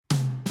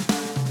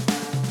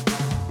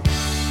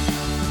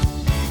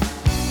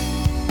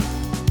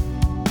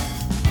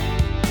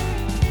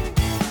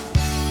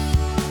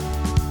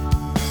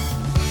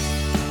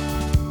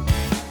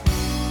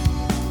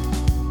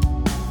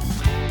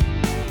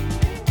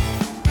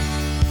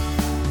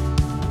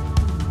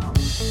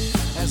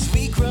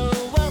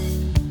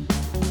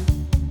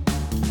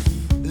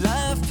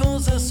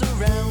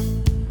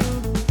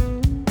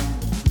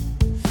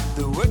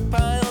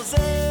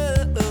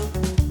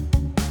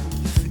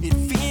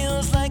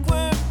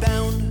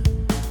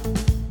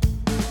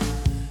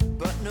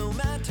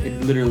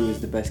literally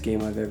was the best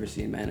game I've ever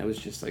seen, man. It was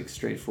just like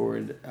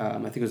straightforward. I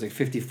think it was like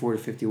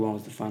 54-51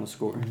 was the final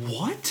score.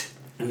 What?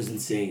 It was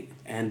insane,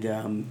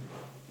 and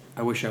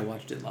I wish I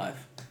watched it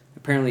live.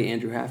 Apparently,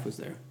 Andrew Half was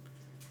there.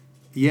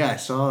 Yeah, I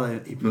saw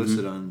that he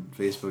posted on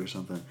Facebook or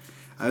something.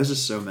 I was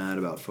just so mad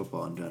about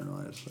football in general.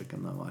 I was like,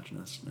 I'm not watching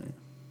this tonight.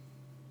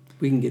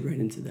 We can get right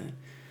into that.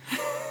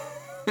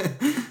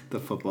 The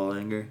football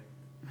anger.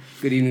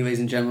 Good evening, ladies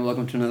and gentlemen.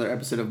 Welcome to another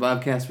episode of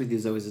Bobcast. With you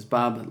as always is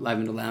Bob, live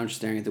in the lounge,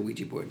 staring at the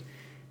Ouija board.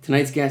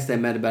 Tonight's guest I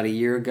met about a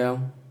year ago.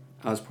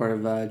 I was part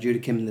of Judah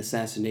Kim's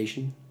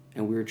assassination,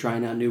 and we were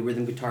trying out new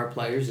rhythm guitar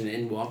players, and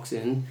in walks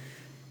in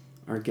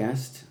our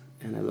guest,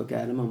 and I look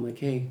at him, I'm like,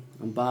 hey,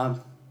 I'm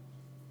Bob.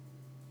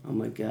 I'm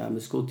like, I'm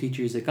a school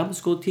teacher. He's like, I'm a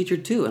school teacher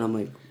too. And I'm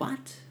like,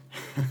 what?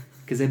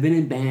 Because I've been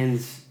in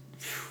bands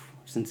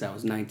since I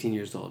was 19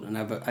 years old, and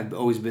I've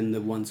always been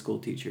the one school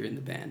teacher in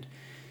the band.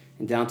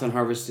 In Downtown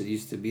Harvest, it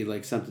used to be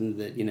like something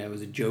that, you know,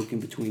 was a joke in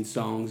between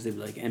songs. They'd be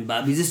like, and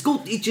Bobby's a school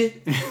teacher.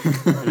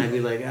 And I'd be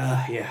like,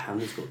 yeah, I'm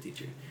a school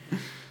teacher.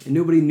 And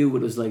nobody knew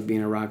what it was like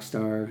being a rock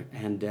star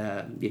and,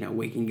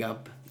 waking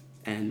up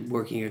and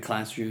working a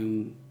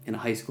classroom in a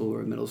high school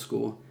or a middle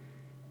school.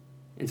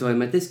 And so I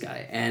met this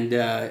guy. And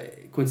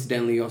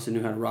coincidentally, he also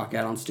knew how to rock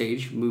out on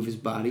stage, move his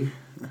body,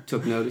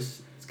 took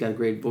notice. He's got a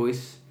great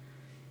voice.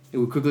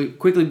 And we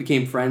quickly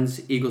became friends,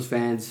 Eagles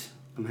fans.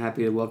 I'm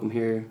happy to welcome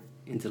here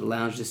into the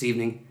lounge this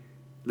evening.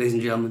 Ladies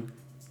and gentlemen,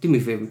 do me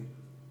a favor.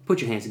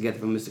 Put your hands together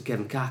for Mr.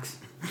 Kevin Cox.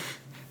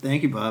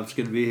 Thank you, Bob. It's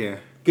good to be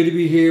here. Good to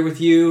be here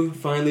with you,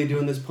 finally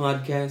doing this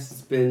podcast.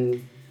 It's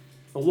been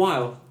a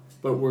while,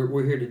 but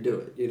we're here to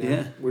do it, you know?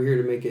 Yeah. We're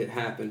here to make it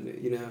happen,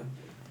 you know?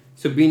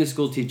 So being a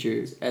school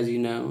teacher, as you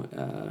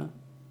know,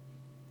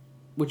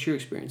 what's your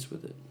experience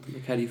with it?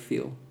 Like, how do you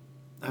feel?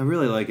 I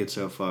really like it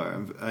so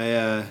far.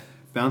 I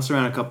bounced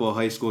around a couple of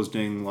high schools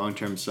doing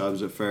long-term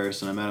subs at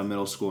first, and I'm at a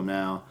middle school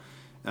now.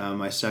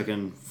 My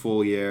second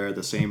full year at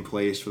the same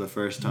place for the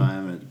first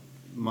time, and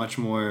much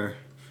more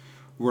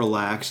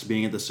relaxed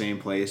being at the same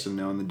place and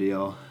knowing the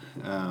deal.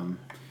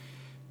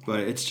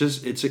 But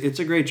it's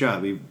a great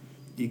job.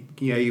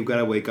 You've got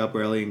to wake up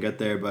early and get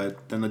there,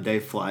 but then the day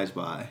flies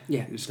by.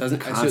 Yeah, it's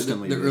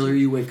constantly. The earlier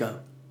you wake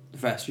up, the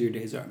faster your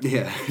days are.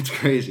 Yeah, it's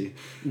crazy.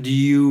 Do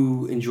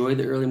you enjoy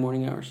the early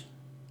morning hours?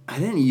 I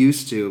didn't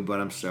used to,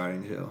 but I'm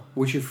starting to.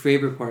 What's your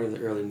favorite part of the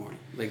early morning?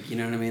 Like, you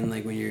know what I mean?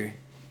 Like when you're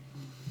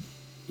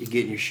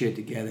getting your shit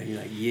together and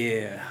you're like,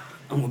 yeah,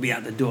 I'm going to be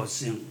out the door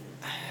soon.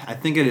 I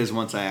think it is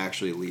once I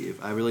actually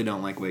leave. I really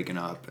don't like waking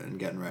up and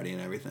getting ready and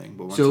everything.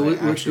 But once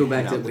let's go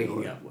back to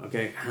waking up.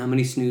 Okay, how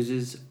many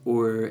snoozes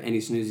or any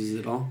snoozes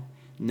at all?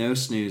 No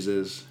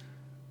snoozes,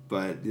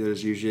 but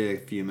there's usually a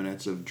few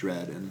minutes of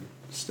dread and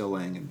still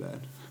laying in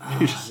bed.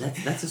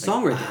 That's a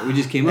song right there. We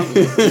just came up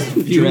with it.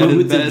 A few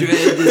moments of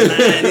dread just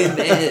lying in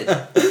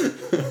bed.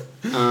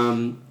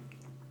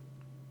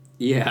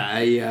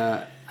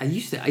 I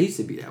used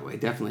to be that way,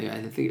 definitely.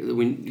 I think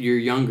when you're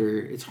younger,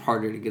 it's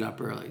harder to get up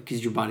early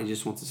because your body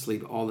just wants to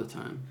sleep all the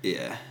time.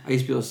 Yeah. I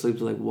used to be able to sleep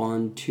till like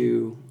 1,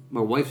 2.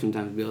 My wife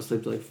sometimes would be able to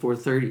sleep till like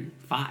 4:30,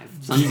 5.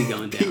 Sun would be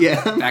going down.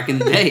 Yeah. Back in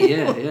the day,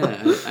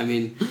 yeah. I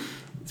mean,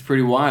 it's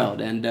pretty wild.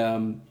 And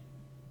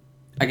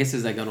I guess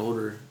as I got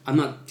older, I'm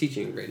not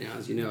teaching right now.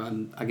 As you know,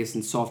 I'm, I guess,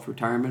 in soft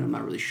retirement. I'm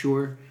not really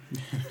sure.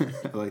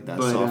 I like that,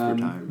 but, soft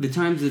retirement. The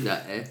times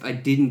that if I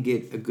didn't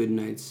get a good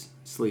night's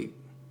sleep,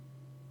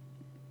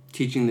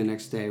 teaching the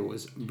next day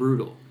was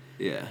brutal.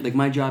 Yeah. Like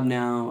my job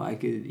now, I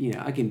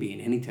can be in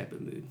any type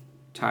of mood.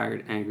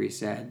 Tired, angry,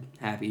 sad,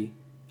 happy.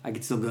 I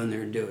could still go in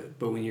there and do it.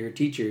 But when you're a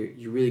teacher,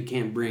 you really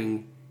can't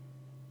bring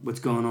what's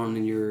going on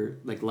in your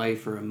like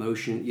life or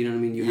emotion. You know what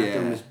I mean? You have to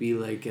almost be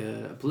like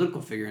a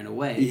political figure in a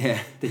way.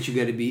 Yeah. That you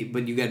got to be,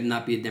 but you got to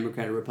not be a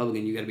Democrat or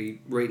Republican. You got to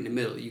be right in the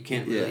middle. You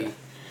can't really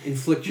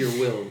inflict your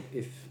will,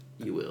 if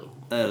you will.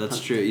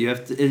 That's true. You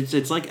have to.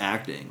 It's like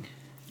acting.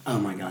 Oh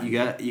my God! You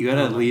got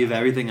to leave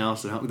everything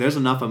else at home. There's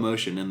enough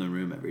emotion in the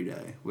room every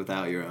day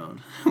without your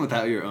own stuff.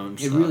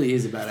 It really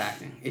is about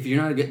acting. If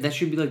you're not that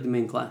should be like the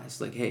main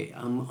class. Like, hey,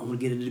 I'm gonna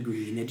get a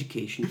degree in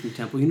education from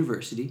Temple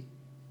University,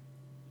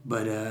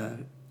 but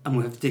I'm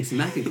gonna have to take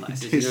some acting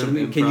classes. You know what I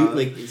mean? Can you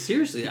like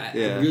seriously? I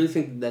really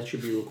think that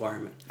should be a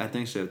requirement. I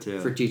think so too.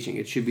 For teaching,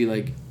 it should be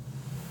like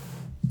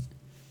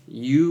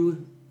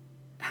you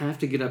have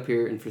to get up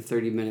here and for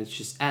 30 minutes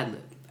just ad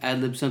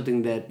lib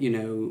something that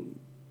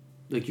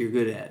like you're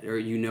good at or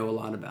you know a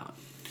lot about.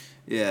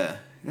 Yeah.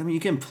 I mean, you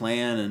can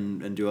plan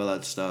and do all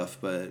that stuff,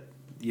 but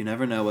you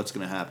never know what's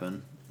going to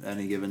happen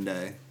any given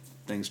day.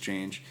 Things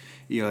change.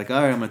 You're like,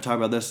 all right, I'm going to talk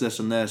about this, this,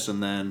 and this,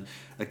 and then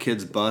a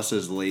kid's bus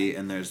is late,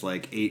 and there's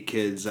like 8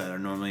 kids that are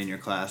normally in your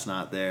class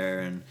not there,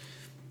 and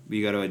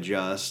you got to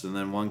adjust, and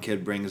then one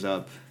kid brings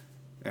up,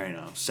 or,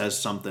 says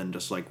something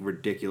just like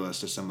ridiculous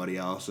to somebody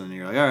else, and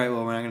you're like, all right,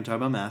 well, we're not going to talk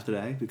about math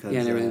today because...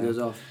 Yeah, and everything goes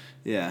off.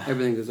 Yeah.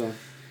 Everything goes off.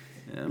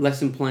 Yeah.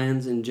 Lesson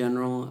plans in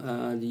general,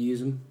 do you use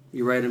them?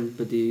 You write them,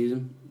 but do you use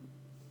them?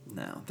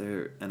 No,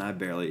 I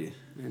barely...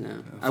 I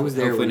know. I was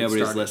there hopefully when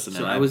nobody's started. listening.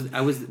 So I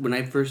was when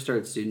I first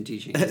started student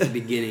teaching at the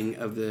beginning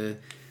of the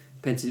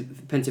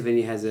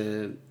Pennsylvania has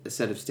a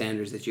set of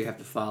standards that you have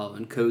to follow,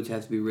 and codes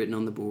have to be written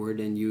on the board,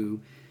 and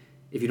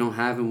if you don't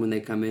have them when they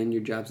come in,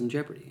 your job's in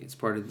jeopardy. It's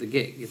part of the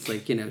gig. It's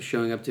like,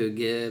 showing up to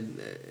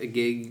a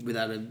gig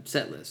without a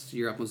set list.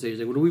 You're up on stage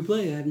like, what do we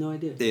play? I have no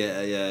idea.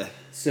 Yeah.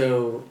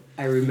 So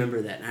I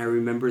remember that. And I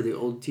remember the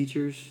old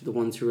teachers, the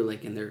ones who were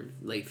like in their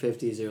late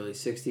 50s, early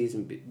 60s,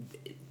 and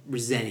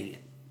resenting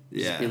it.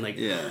 Just being like,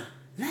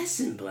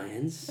 lesson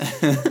plans?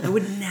 I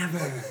would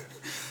never.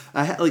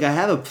 I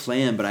have a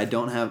plan, but I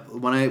don't have.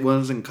 When I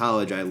was in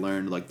college, I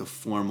learned like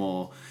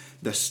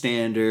the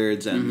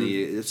standards and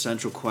the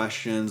essential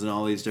questions and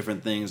all these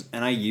different things,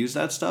 and I use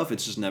that stuff.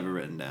 It's just never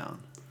written down.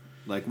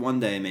 Like one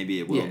day maybe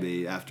it will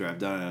be after I've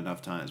done it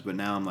enough times, but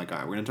now I'm like, all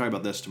right, we're gonna talk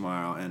about this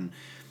tomorrow, and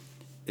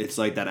it's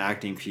like that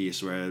acting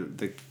piece where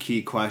the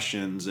key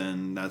questions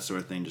and that sort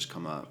of thing just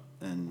come up,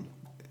 and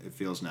it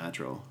feels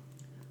natural.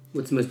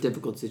 What's the most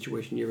difficult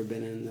situation you ever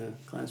been in the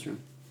classroom?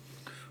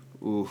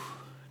 Ooh,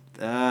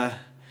 I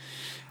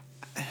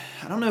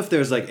don't know if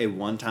there's like a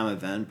one-time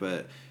event,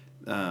 but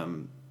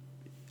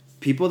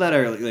people that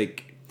are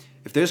like,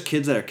 if there's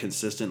kids that are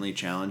consistently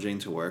challenging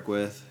to work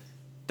with,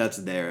 that's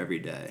there every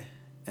day,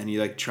 and you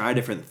like try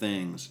different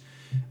things.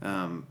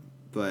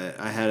 But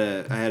I had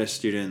a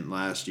student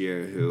last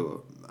year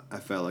who I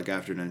felt like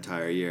after an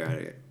entire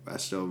year I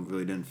still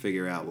really didn't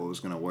figure out what was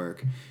going to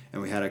work,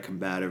 and we had a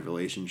combative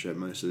relationship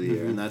most of the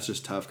year, and that's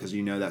just tough because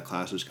that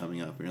class is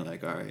coming up and you're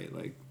like, all right,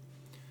 like,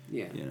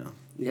 yeah,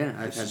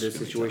 I've had those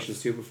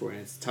situations too before,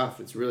 and it's tough.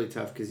 It's really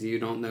tough because you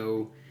don't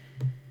know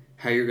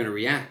how you're going to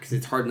react, because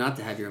it's hard not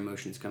to have your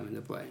emotions come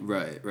into play.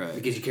 Right.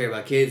 Because you care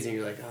about kids, and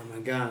you're like, oh my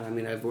God. I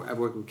mean, I've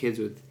worked with kids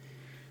with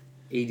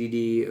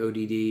ADD,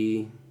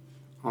 ODD,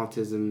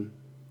 autism,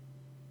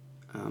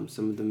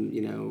 some of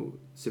them,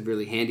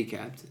 severely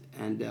handicapped,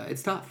 and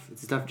it's tough.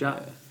 It's a tough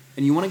job. Yeah.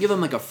 And you want to give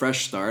them like a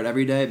fresh start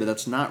every day, but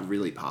that's not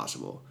really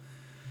possible.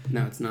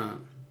 No, it's not.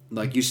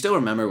 Like, you still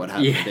remember what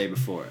happened the day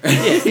before.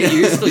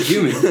 You're still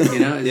human,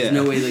 There's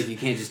no way, like, you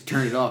can't just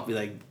turn it off, be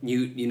like,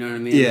 mute, you know what I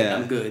mean? Yeah.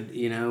 Like, I'm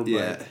good,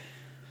 but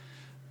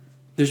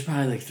there's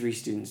probably, like, 3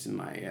 students in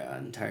my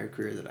entire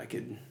career that I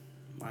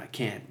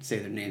can't say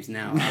their names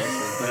now,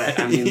 obviously, but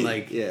I mean,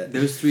 like,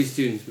 those 3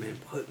 students, man,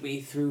 put me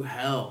through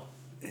hell.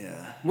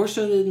 Yeah. More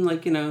so than,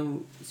 like,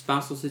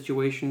 spousal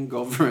situation,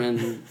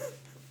 girlfriend,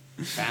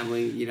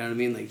 family, you know what I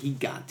mean? Like, he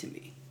got to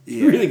me. Yeah.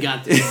 He really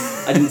got to me.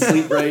 I didn't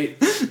sleep right.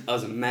 I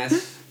was a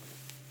mess.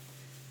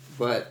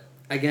 But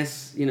I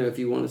guess, if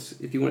you want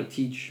to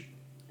teach,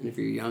 and if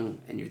you're young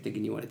and you're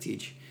thinking you want to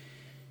teach,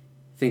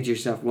 think to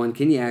yourself, 1,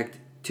 can you act?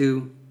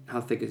 2, how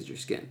thick is your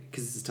skin?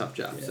 Because it's a tough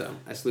job, so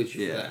I salute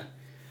you for that.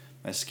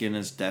 My skin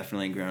has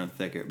definitely grown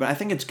thicker, but I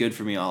think it's good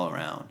for me all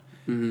around.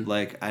 Mm-hmm.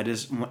 Like,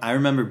 I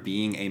remember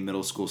being a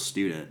middle school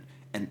student,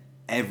 and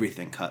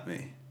everything cut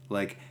me.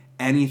 Like,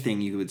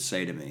 anything you would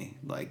say to me,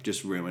 like,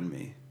 just ruined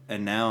me.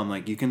 And now I'm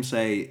like, you can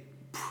say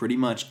pretty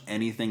much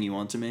anything you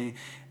want to me,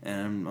 and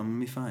I'm going to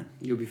be fine.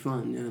 You'll be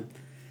fine, yeah.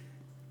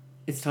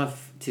 It's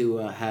tough to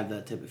have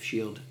that type of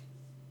shield.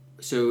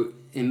 So,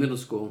 in middle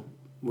school,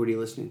 what are you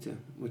listening to?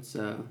 What's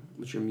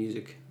your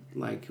music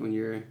like when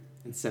you're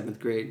in 7th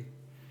grade?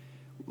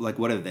 Like,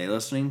 what are they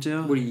listening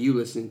to? What are you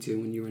listening to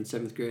when you were in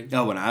 7th grade?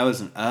 Oh, when I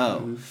was in...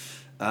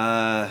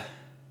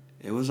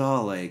 it was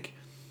all, like,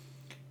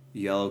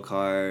 Yellow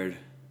Card...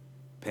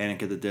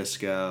 Panic at the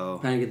Disco.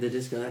 Panic at the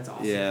Disco, that's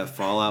awesome. Yeah,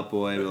 Fall Out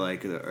Boy,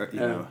 like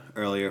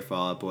earlier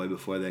Fall Out Boy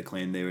before they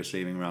claimed they were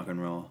saving rock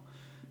and roll.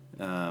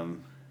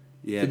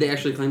 Did they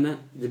actually claim that?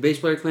 Did the bass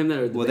player claim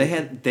that? Or they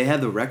had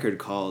the record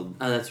called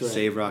that's right.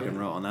 Save Rock and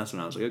Roll, and that's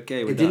when I was like,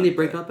 okay, we're didn't they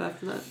break up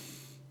after that?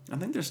 I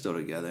think they're still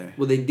together.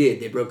 Well, they did.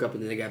 They broke up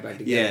and then they got back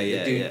together.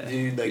 Yeah, the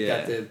dude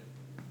got the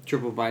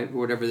triple bite or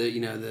whatever,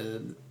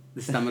 the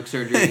stomach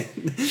surgery.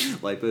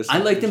 I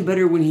liked him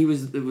better when he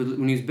was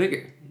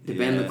bigger. The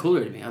band looked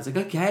cooler to me. I was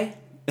like, okay,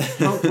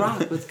 punk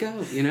rock, let's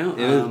go.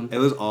 It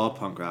was all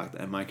punk rock,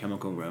 and My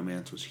Chemical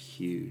Romance was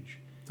huge.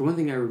 The one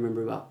thing I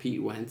remember about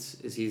Pete Wentz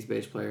is he's a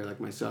bass player like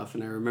myself,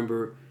 and I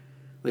remember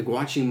like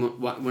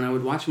watching when I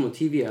would watch him on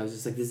TV, I was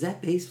just like, does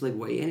that bass like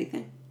weigh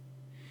anything?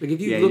 Like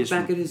if you look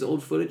back at his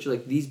old footage,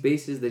 like these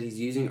basses that he's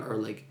using are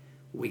like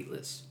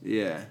weightless.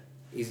 Yeah.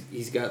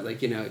 He's got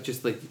like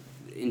just like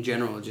in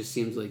general, it just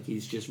seems like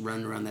he's just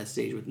running around that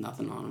stage with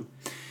nothing on him.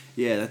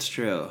 Yeah, that's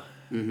true.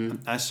 Mm-hmm.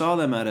 I saw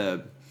them at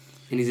a...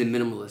 And he's a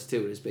minimalist, too,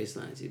 with his bass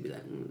lines. He'd be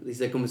like...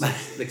 He's like almost...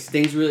 like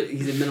Sting's really...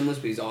 He's a minimalist,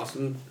 but he's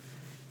awesome.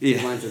 Yeah.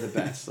 His lines are the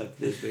best. Like,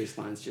 his bass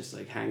lines just,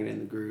 like, hanging in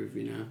the groove,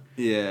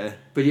 Yeah.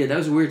 But, yeah, that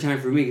was a weird time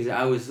for me, because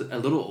I was a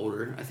little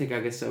older. I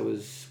guess I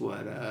was,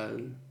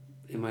 in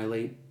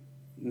my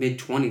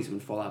mid-20s when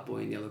Fall Out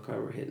Boy and Yellow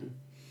Card were hitting.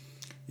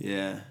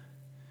 Yeah.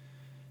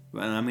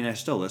 But, I mean, I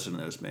still listen to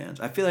those bands.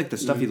 I feel like the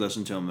stuff you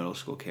listen to in middle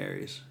school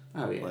carries.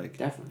 Oh, yeah,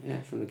 definitely.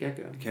 Yeah, from the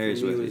get-go.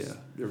 Carries with you.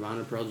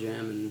 Nirvana, Pearl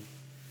Jam, and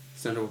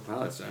Thunder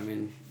Pilots. I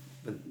mean,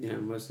 but,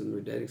 most of them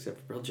were dead except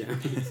for Pearl Jam.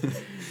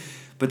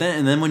 But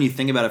then when you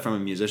think about it from a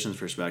musician's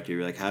perspective,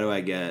 you're like, how do I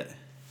get...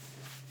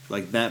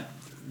 Like, that...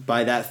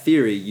 By that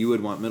theory, you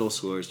would want middle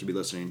schoolers to be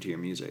listening to your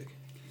music.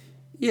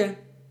 Yeah.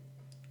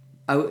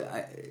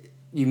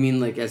 You mean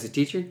like as a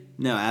teacher?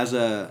 No, as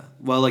a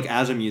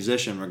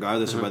musician,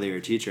 regardless of whether you're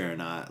a teacher or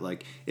not.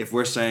 Like, if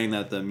we're saying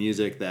that the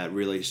music that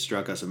really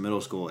struck us in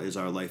middle school is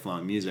our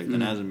lifelong music,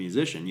 then as a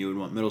musician, you would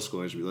want middle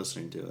schoolers to be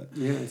listening to it.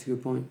 Yeah, that's a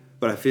good point.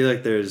 But I feel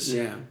like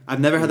I've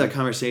never had that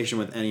conversation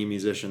with any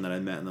musician that I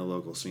met in the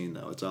local scene,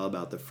 though. It's all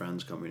about the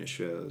friends coming to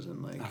shows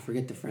and like. I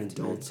forget the friends,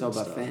 man. It's all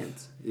about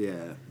fans.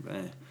 Yeah,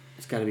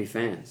 it's got to be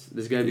fans.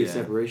 There's got to be a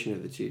separation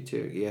of the two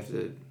too. You have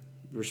to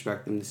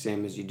respect them the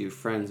same as you do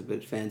friends,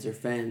 but fans are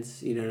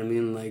fans. You know what I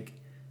mean? Like,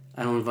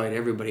 I don't invite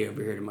everybody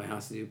over here to my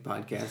house to do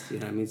podcasts. You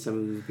know what I mean? Some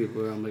of the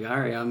people are, I'm like, all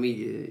right, I'll meet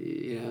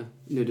you. You know,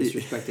 no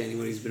disrespect to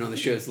anyone who's been on the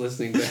show that's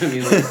listening, but I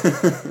mean, like,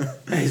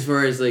 as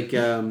far as like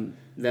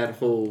that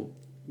whole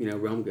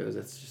realm goes,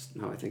 that's just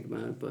how I think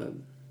about it. But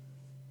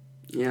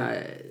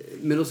yeah,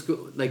 middle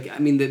school, like, I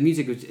mean, the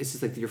music it's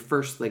just like your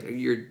first, like,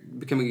 you're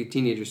becoming a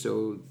teenager,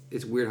 so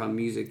it's weird how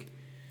music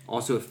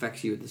also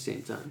affects you at the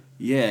same time.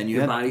 Yeah, and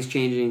your body's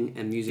changing,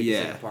 and music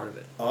is like a part of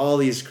it. All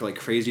these like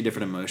crazy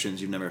different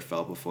emotions you've never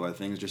felt before.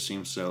 Things just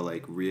seem so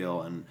like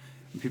real, and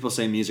when people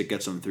say music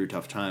gets them through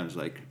tough times,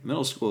 like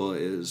middle school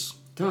is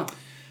tough.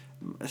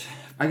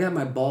 I got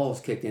my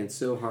balls kicked in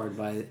so hard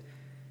by,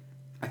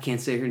 I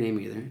can't say her name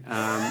either,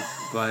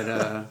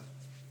 but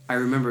I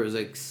remember it was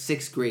like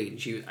 6th grade. And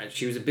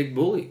she was a big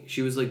bully.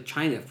 She was like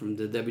China from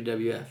the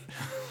WWF.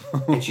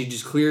 And she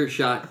just clear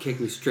shot, kicked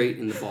me straight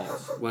in the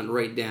balls, went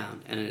right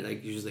down, and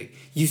she was like,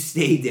 "You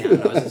stay down."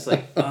 And I was just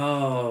like,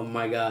 "Oh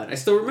my god!" I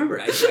still remember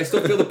it. I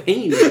still feel the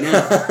pain right now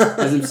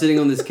as I'm sitting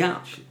on this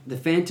couch. The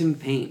phantom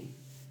pain.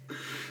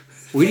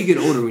 When do you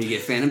get older? When you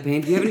get phantom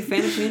pain? Do you have any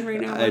phantom pain right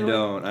now? I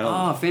don't.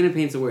 Oh, phantom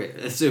pain's the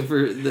word. So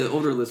for the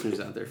older listeners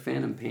out there,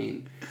 phantom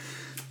pain.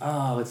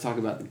 Oh, let's talk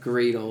about the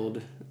great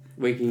old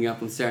waking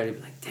up on Saturday,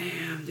 be like,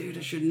 "Damn, dude,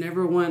 I should have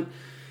never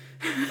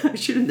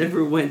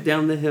went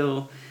down the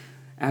hill."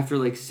 After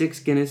like 6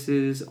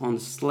 Guinnesses on the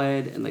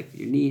sled and like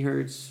your knee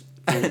hurts,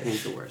 phantom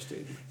pain's the worst,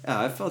 dude. Yeah,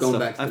 I felt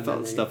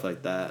stuff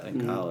like that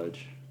in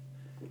college.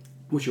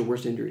 What's your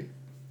worst injury?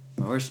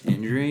 My worst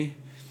injury?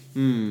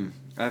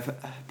 I've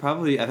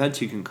had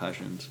 2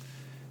 concussions,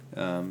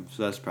 so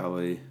that's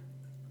probably.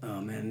 Oh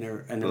man,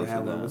 I never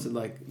had one. What's it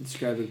like?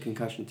 Describe a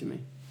concussion to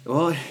me.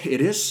 Well, it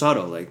is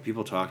subtle. Like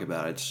people talk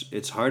about it.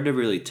 It's hard to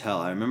really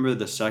tell. I remember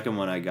the second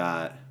one I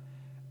got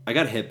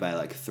hit by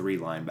like 3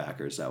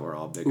 linebackers that were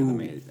all bigger than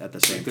me at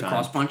the same time.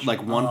 Cross punch?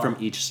 Like one from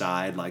each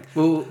side. Like.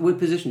 Well, what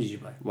position did you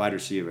play? Wide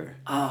receiver.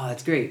 Oh,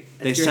 that's great.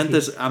 They sent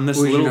this. I'm this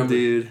little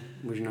dude.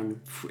 What's your number?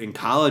 In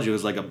college, it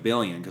was like 1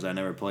 billion because I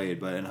never played.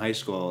 But in high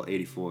school,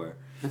 84.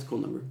 That's a cool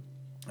number.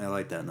 I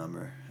like that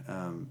number.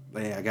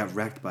 But yeah, I got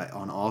wrecked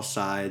on all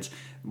sides.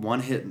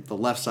 One hit the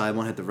left side,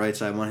 one hit the right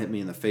side, one hit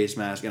me in the face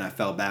mask, and I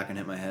fell back and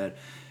hit my head.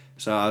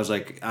 So I was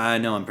like, I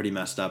know I'm pretty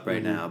messed up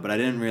right now. But I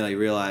didn't really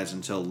realize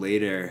until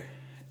later.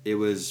 It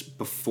was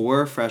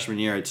before freshman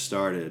year had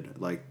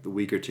started, like the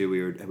week or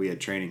 2 we had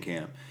training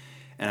camp,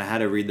 and I had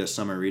to read the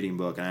summer reading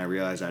book, and I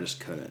realized I just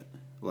couldn't.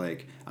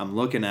 Like, I'm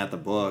looking at the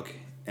book,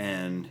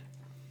 and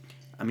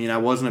I mean, I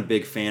wasn't a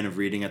big fan of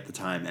reading at the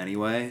time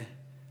anyway,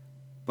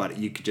 but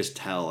you could just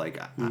tell,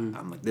 like,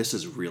 I'm like, this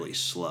is really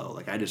slow.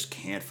 Like, I just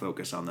can't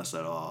focus on this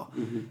at all.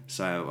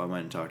 So I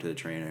went and talked to the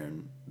trainer,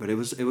 but it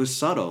was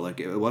subtle. Like,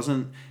 it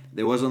wasn't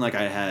like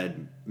I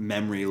had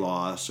memory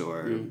loss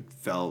or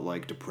felt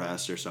like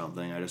depressed or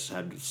something. I just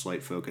had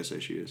slight focus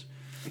issues.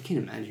 I can't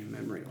imagine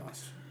memory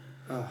loss.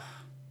 Ugh,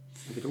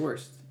 like the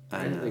worst.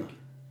 Right? I know. Like,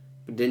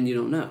 but then you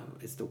don't know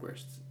it's the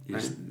worst.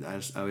 Right?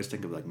 I always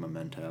think of like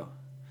Memento.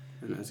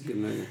 I know, it's a good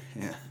movie.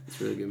 Yeah, it's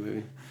a really good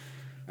movie.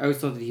 I always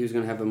thought that he was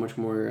going to have a much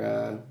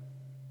more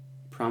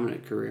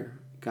prominent career.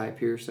 Guy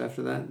Pearce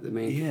after that, the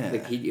main.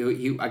 Like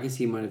he I guess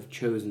he might have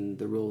chosen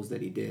the roles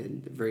that he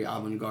did, very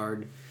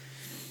avant-garde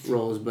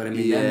roles. But I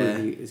mean, that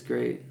movie is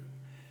great.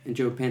 And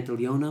Joe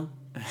Pantoliano,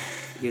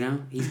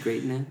 he's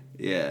great in that.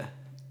 Yeah.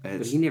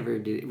 But he never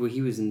did. Well,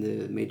 he was in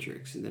The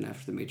Matrix, and then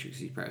after The Matrix,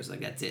 he probably was like,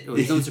 "That's it." Well,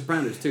 he's on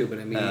Sopranos too, but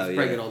I mean, he's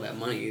probably got all that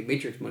money.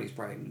 Matrix money's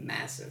probably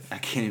massive. I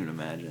can't even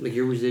imagine. Like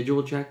your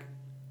residual check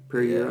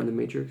per year on The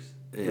Matrix,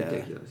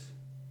 ridiculous.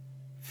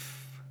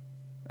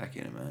 I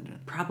can't imagine.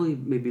 Probably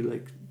maybe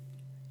like,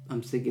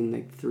 I'm thinking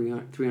like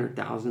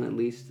 300,000 at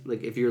least.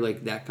 Like if you're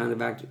like that kind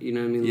of actor, you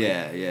know what I mean?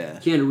 Like, yeah.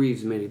 Keanu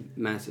Reeves made a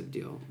massive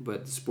deal,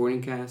 but the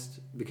supporting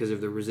cast, because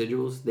of the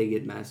residuals, they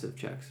get massive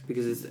checks.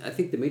 Because I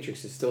think The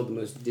Matrix is still the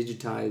most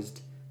digitized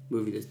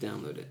movie that's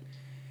downloaded.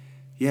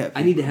 Yeah.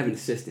 I need to have an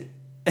assistant.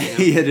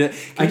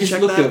 I just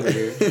looked over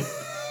here.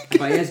 If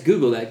I ask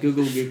Google that,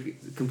 Google will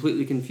get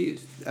completely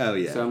confused. Oh,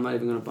 yeah. So I'm not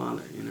even going to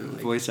bother,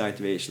 Like, voice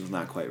activation's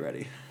not quite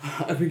ready.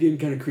 I've been getting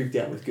kind of creeped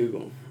out with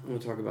Google. I'm going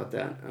to talk about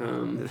that.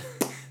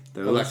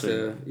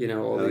 Alexa,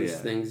 all these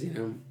things,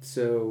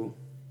 So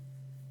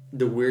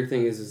the weird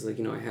thing is like,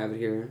 I have it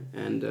here.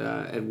 And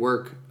at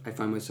work, I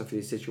find myself in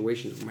these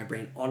situations where my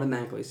brain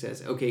automatically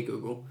says, okay,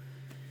 Google.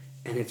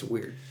 And it's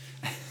weird.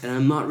 And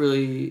I'm not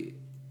really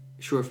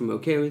sure if I'm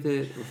okay with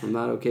it or if I'm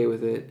not okay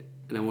with it.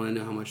 And I want to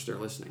know how much they're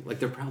listening. Like,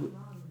 they're probably...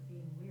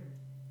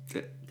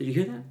 Did you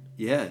hear that?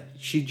 Yeah.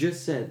 She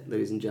just said,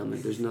 ladies and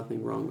gentlemen, there's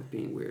nothing wrong with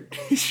being weird.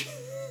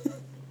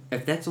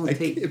 If that's on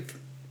tape.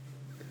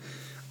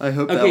 I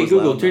hope that Okay, was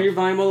Google, loud turn your enough.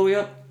 volume all the way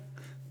up.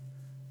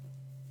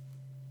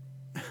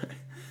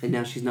 And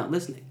now she's not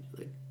listening.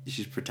 Like,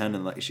 She's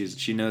pretending like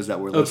she knows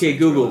that we're listening. okay,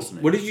 Google, we're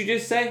listening. what did you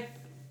just say?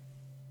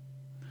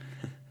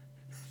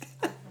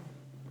 There's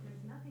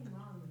nothing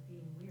wrong with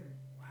being weird.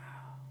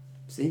 Wow.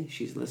 See,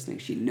 she's listening.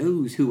 She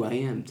knows who I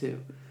am,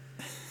 too.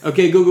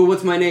 Okay, Google,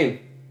 what's my name?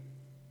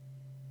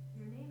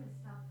 Your name is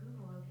Stop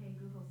Google, okay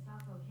Google,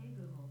 stop okay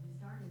Google. You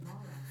started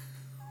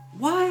Mallrats.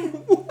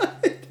 What?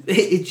 What?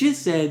 It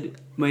just said,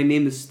 my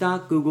name is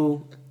Stock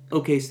Google,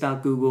 okay,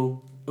 Stock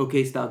Google,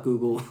 okay, Stock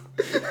Google,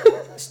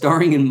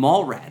 starring in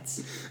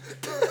Mallrats.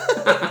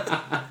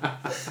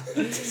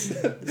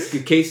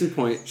 Case in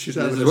point, She's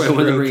this having is a why I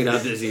wanted to stroke. bring it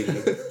up this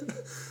evening.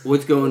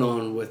 What's going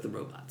on with the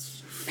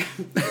robots?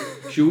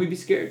 Should we be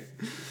scared?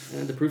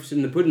 The proof's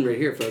in the pudding right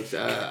here, folks.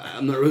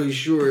 I'm not really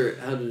sure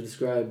how to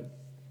describe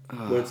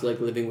what it's like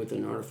living with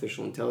an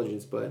artificial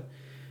intelligence, but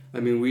I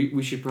mean,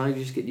 we should probably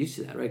just get used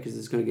to that, right? Because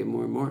it's going to get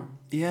more and more.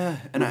 Yeah.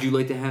 And Would you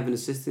like to have an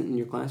assistant in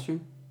your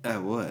classroom? I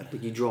would.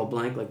 Like you draw a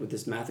blank, like with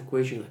this math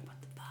equation, you're like,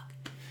 what the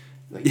fuck?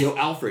 Like, yo,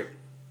 Alfred.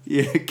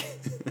 Yeah.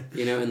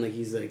 You know, and like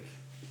he's like,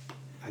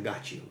 I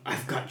got you.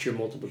 I've got your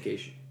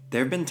multiplication.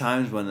 There have been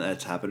times when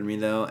that's happened to me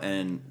though,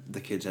 and the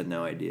kids had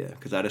no idea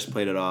because I just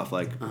played it off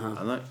like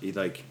I'm not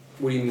like.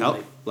 What do you mean?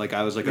 Help. Like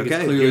I was like it's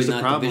okay, clearly here's the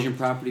not problem. division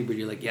property, but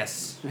you're like,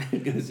 yes.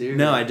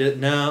 No, I did.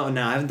 No,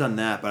 I haven't done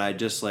that. But I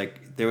just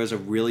like there was a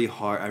really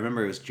hard. I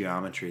remember it was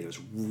geometry. It was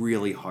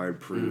really hard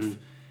proof.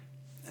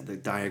 And the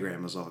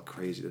diagram was all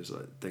crazy. There's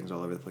like, things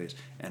all over the place,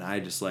 and I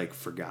just like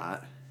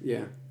forgot.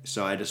 Yeah.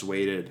 So I just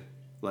waited.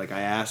 Like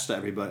I asked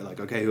everybody, like,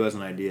 okay, who has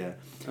an idea?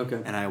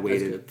 Okay. And I That's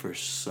waited good. for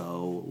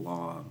so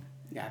long.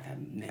 Yeah, I've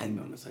had many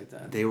moments like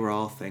that. They were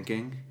all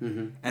thinking,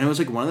 Mm-hmm. and it was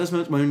like one of those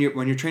moments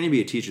when you're training to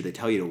be a teacher. They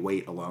tell you to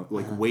wait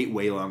wait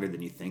way longer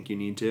than you think you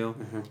need to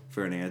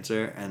for an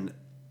answer. And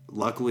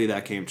luckily,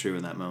 that came true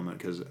in that moment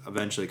because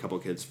eventually a couple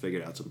of kids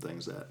figured out some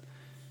things that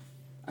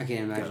I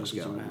can't got imagine us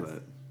teaching going. math.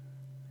 But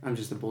I'm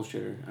just a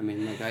bullshitter. I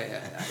mean, like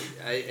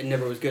I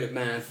never was good at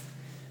math.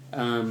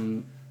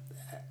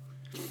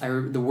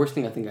 The worst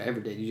thing I think I ever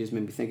did, you just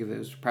made me think of it,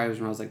 was probably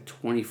when I was like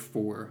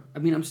 24. I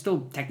mean, I'm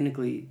still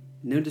technically,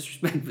 no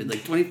disrespect, but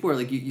like 24,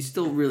 like you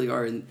still really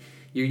are, and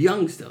you're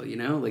young still, you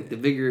know? Like the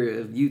vigor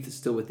of youth is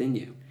still within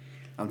you.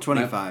 I'm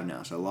 25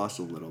 now, so I lost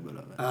a little bit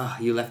of it. Ah,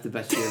 you left the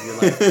best year of your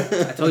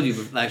life. I told you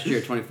last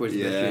year, 24 is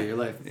the best year of your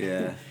life.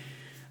 Yeah.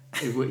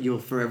 You'll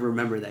forever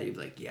remember that. You'll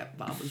be like, yeah,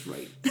 Bob was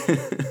right.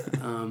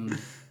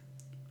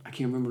 I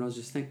can't remember what I was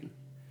just thinking.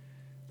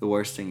 The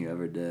worst thing you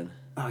ever did.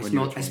 Oh, when you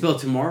were I 20. spelled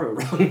tomorrow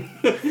wrong.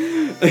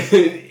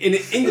 In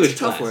an English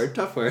class.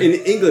 Tough word. In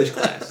an English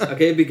class,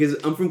 okay?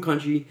 Because I'm from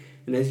country,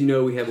 and as you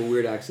know, we have a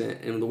weird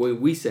accent, and the way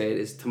we say it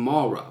is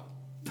tomorrow.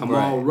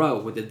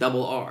 Tomorrow with a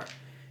double R.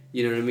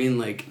 You know what I mean?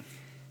 Like,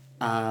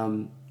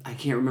 I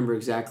can't remember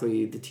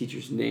exactly the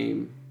teacher's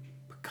name,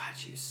 but God,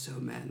 she was so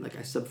mad. Like,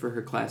 I subbed for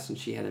her class, and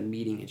she had a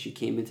meeting, and she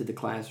came into the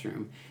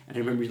classroom, and I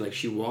remember, like,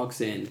 she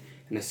walks in,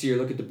 and I see her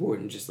look at the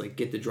board and just, like,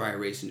 get the dry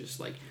erase and just,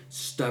 like,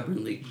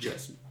 stubbornly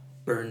just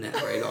burn that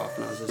right off.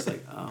 And I was just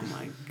like, oh,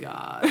 my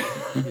God.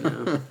 You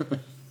know?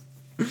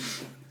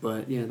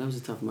 But, yeah, that was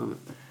a tough moment.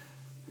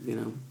 You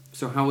know?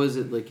 So how was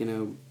it, like, you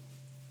know,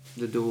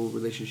 the dual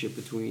relationship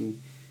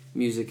between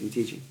music and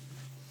teaching?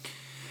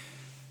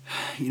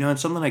 You know,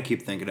 it's something I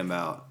keep thinking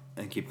about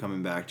and keep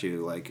coming back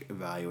to, like,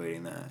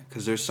 evaluating that.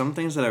 Because there's some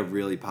things that are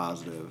really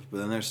positive, but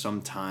then there's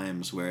some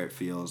times where it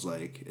feels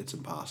like it's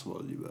impossible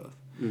to do both.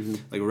 Mm-hmm.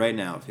 Like, right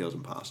now, it feels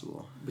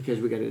impossible. Because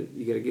you got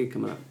a gig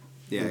coming up.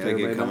 Yeah, I got a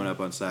gig coming up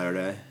on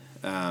Saturday,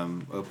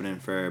 opening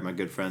for my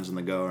good friends in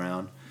the Go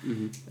Around.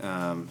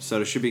 Mm-hmm. So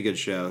there should be good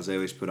shows. They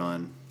always put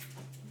on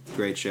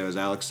great shows.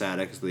 Alex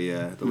Sadek is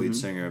the lead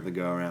singer of the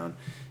Go Around,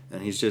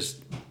 and he's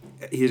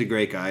a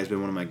great guy. He's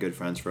been one of my good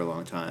friends for a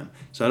long time.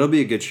 So it'll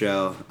be a good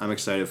show. I'm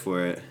excited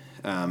for it.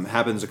 It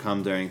happens to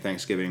come during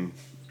Thanksgiving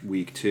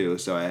week too,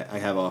 so I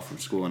have off from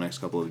school the next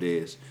couple of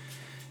days.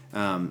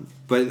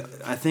 But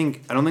I don't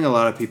think a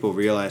lot of people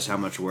realize how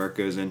much work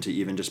goes into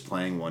even just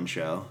playing one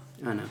show.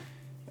 I know.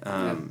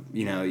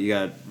 You know, you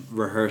got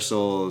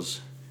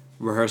rehearsals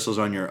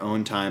on your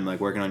own time,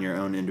 like working on your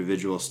own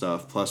individual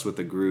stuff, plus with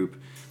the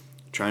group,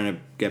 trying to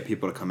get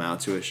people to come out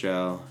to a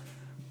show,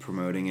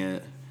 promoting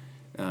it.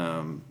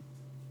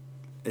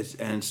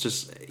 It's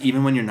just,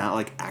 even when you're not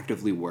like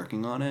actively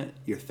working on it,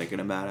 you're thinking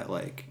about it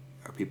like,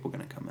 are people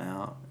gonna come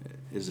out?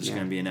 Is this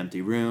gonna be an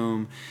empty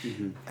room?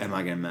 Mm-hmm. Am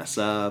I gonna mess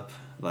up?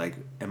 Like,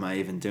 am I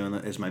even doing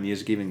that? Is my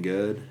music even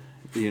good?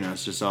 You know,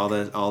 it's just all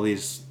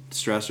these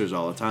stressors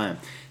all the time.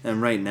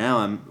 And right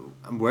now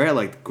we're at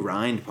like the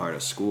grind part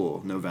of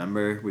school.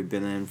 November, we've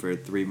been in for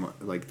 3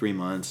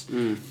 months.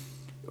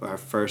 Our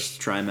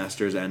first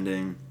trimester is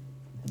ending.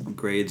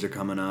 Grades are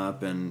coming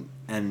up, and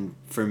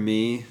for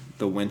me,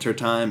 the winter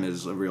time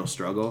is a real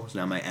struggle. So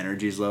now my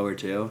energy's lower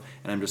too,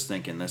 and I'm just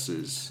thinking, this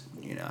is,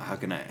 you know, how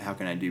can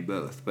I do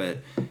both? But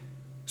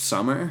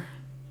summer,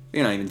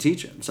 you're not even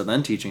teaching. So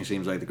then teaching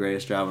seems like the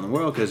greatest job in the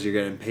world because you're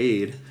getting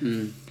paid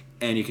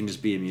and you can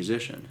just be a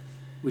musician.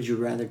 Would you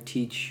rather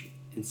teach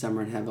in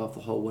summer and have off the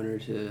whole winter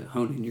to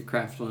hone in your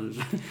craft on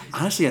it?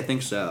 Honestly, I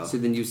think so. So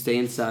then you stay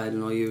inside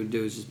and all you would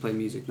do is just play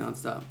music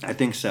nonstop. I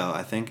think so.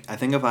 I think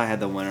if I had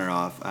the winter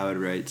off, I would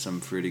write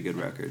some pretty good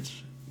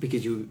records.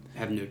 Because you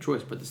have no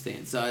choice but to stay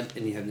inside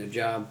and you have no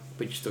job,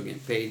 but you're still getting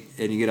paid.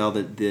 And you get all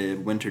the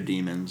winter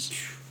demons.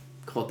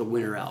 Call it the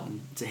Winter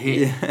Album. It's a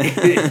hit.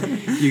 Yeah.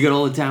 You got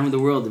all the time in the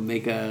world to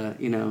make a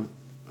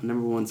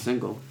number one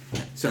single.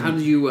 So how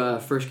did you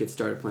first get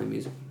started playing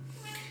music?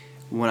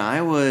 When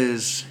I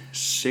was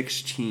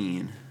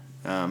 16,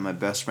 my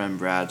best friend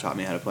Brad taught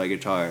me how to play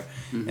guitar,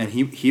 and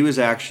he was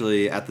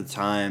actually at the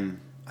time,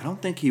 I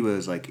don't think he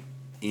was like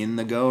in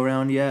the go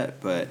around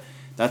yet, but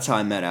that's how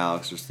I met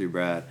Alex, was through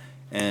Brad.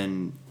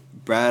 And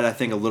Brad, I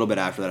think a little bit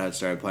after that, had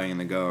started playing in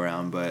the go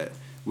around, but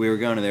we were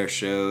going to their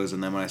shows,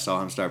 and then when I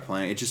saw him start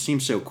playing, it just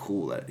seemed so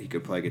cool that he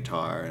could play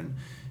guitar. And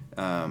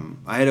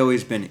I had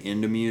always been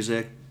into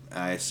music.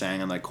 I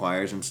sang in like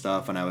choirs and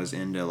stuff, and I was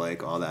into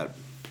like all that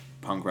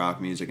punk rock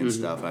music and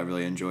stuff. I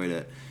really enjoyed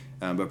it.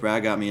 But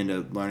Brad got me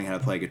into learning how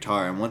to play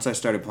guitar, and once I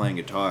started playing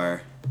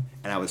guitar,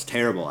 and I was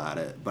terrible at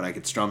it, but I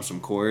could strum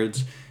some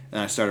chords, and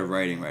I started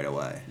writing right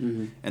away.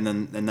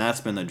 And that's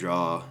been the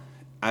draw.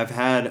 I've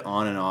had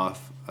on and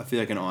off, I feel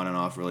like an on and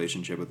off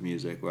relationship with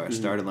music, where I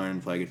started learning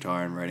to play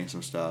guitar and writing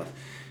some stuff.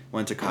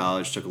 Went to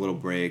college, took a little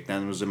break,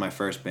 then was in my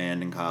first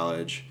band in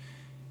college.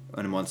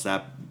 And once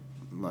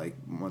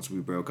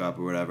we broke up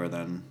or whatever,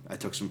 then I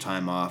took some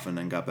time off and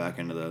then got back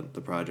into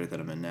the project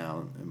that I'm in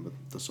now, and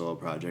with the solo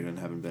project, and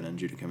haven't been in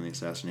Judah Kim and the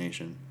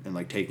Assassination, and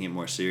like taking it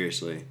more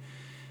seriously.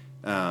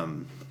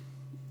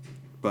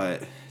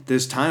 But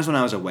there's times when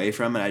I was away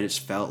from it, I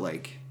just felt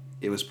like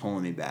it was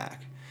pulling me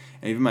back.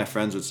 And even my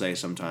friends would say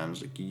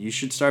sometimes, like, you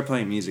should start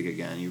playing music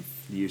again.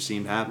 You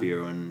seemed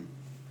happier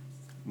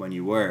when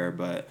you were,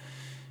 but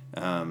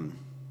I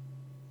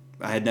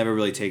had never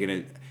really taken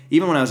it.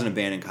 Even when I was in a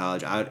band in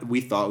college,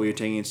 we thought we were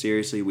taking it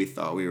seriously. We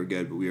thought we were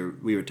good, but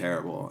we were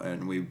terrible,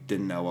 and we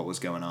didn't know what was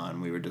going on.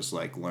 We were just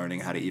like learning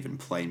how to even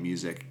play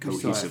music cohesively. You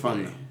still had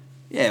fun, though.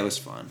 Yeah, it was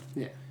fun.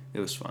 Yeah, it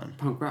was fun.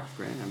 Punk rock,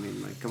 right? I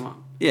mean, like, come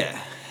on.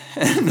 Yeah.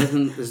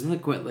 There's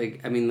not quite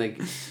like, I mean, like,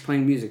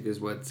 playing music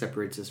is what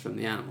separates us from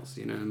the animals.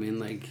 You know what I mean?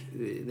 Like,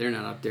 they're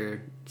not up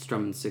there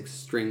strumming 6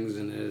 strings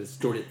in a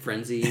distorted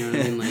frenzy. You know what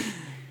I mean? Like,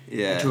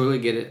 yeah, I totally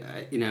get it.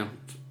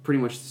 Pretty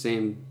much the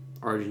same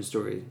origin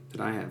story that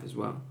I have as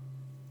well.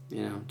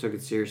 Took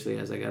it seriously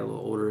as I got a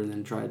little older and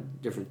then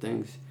tried different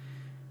things.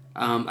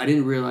 I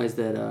didn't realize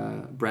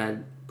that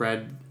Brad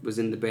was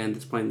in the band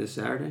that's playing this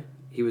Saturday.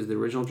 He was the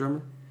original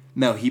drummer?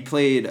 No, he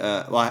played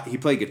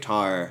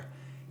guitar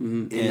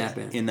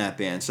in that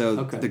band.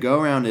 So the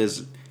go-around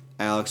is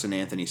Alex and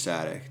Anthony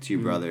Sadek,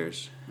 2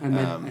 brothers. I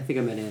think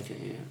I met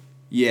Anthony,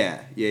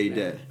 yeah. Yeah, you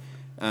did.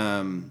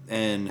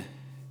 And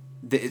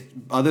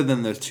other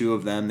than the 2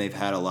 of them, they've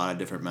had a lot of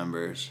different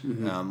members.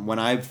 When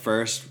I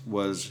first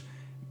was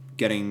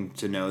getting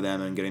to know them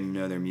and getting to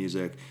know their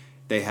music,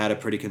 they had a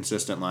pretty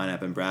consistent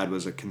lineup, and Brad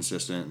was a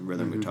consistent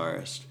rhythm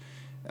guitarist.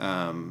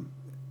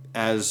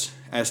 As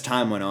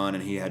time went on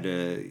and he had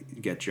to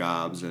get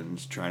jobs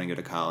and trying to go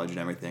to college and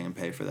everything and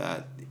pay for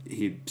that,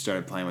 he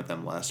started playing with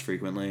them less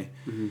frequently.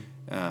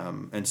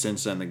 And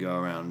since then, the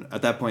go-around,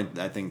 at that point,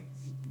 I think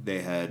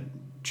they had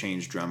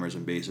changed drummers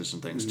and bassists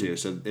and things too.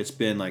 So it's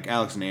been like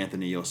Alex and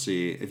Anthony, you'll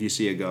see, if you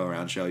see a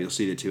go-around show, you'll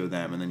see the 2 of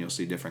them, and then you'll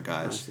see different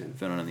guys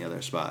filling in the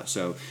other spot.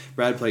 So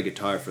Brad played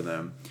guitar for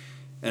them.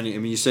 And I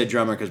mean, you say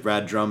drummer because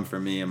Brad drummed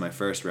for me in my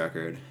first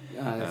record.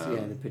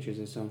 The pictures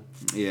I saw.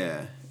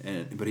 Yeah,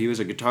 but he was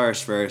a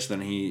guitarist first,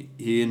 then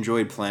he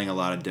enjoyed playing a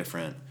lot of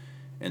different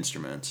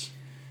instruments.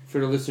 For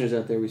the listeners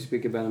out there, we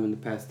speak about him in the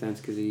past tense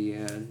because he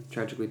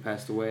tragically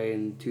passed away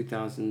in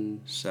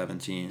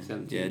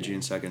 2017. Yeah, June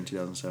 2nd,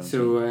 2017.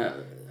 So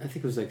I think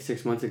it was like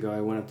 6 months ago,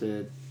 I went up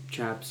to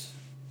Chaps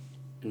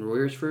in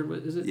Royersford, what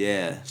is it?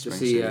 Yeah, to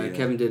see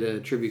Kevin did a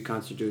tribute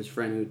concert to his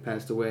friend who had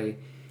passed away.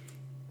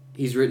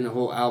 He's written a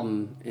whole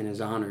album in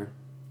his honor,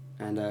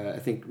 and I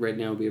think right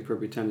now would be an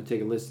appropriate time to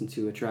take a listen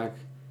to a track.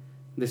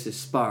 This is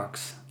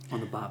Sparks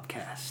on the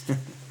Bobcast.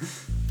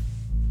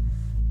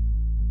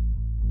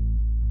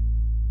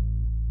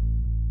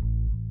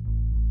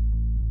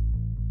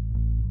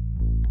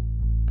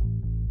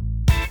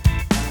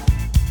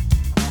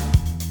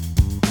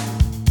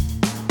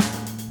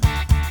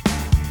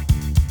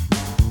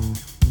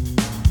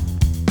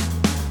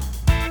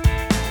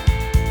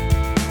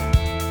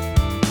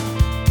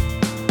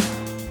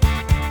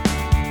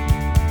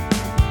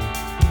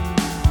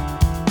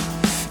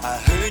 I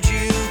heard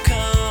you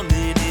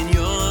coming in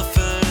your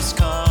first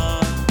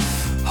car,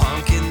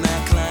 honking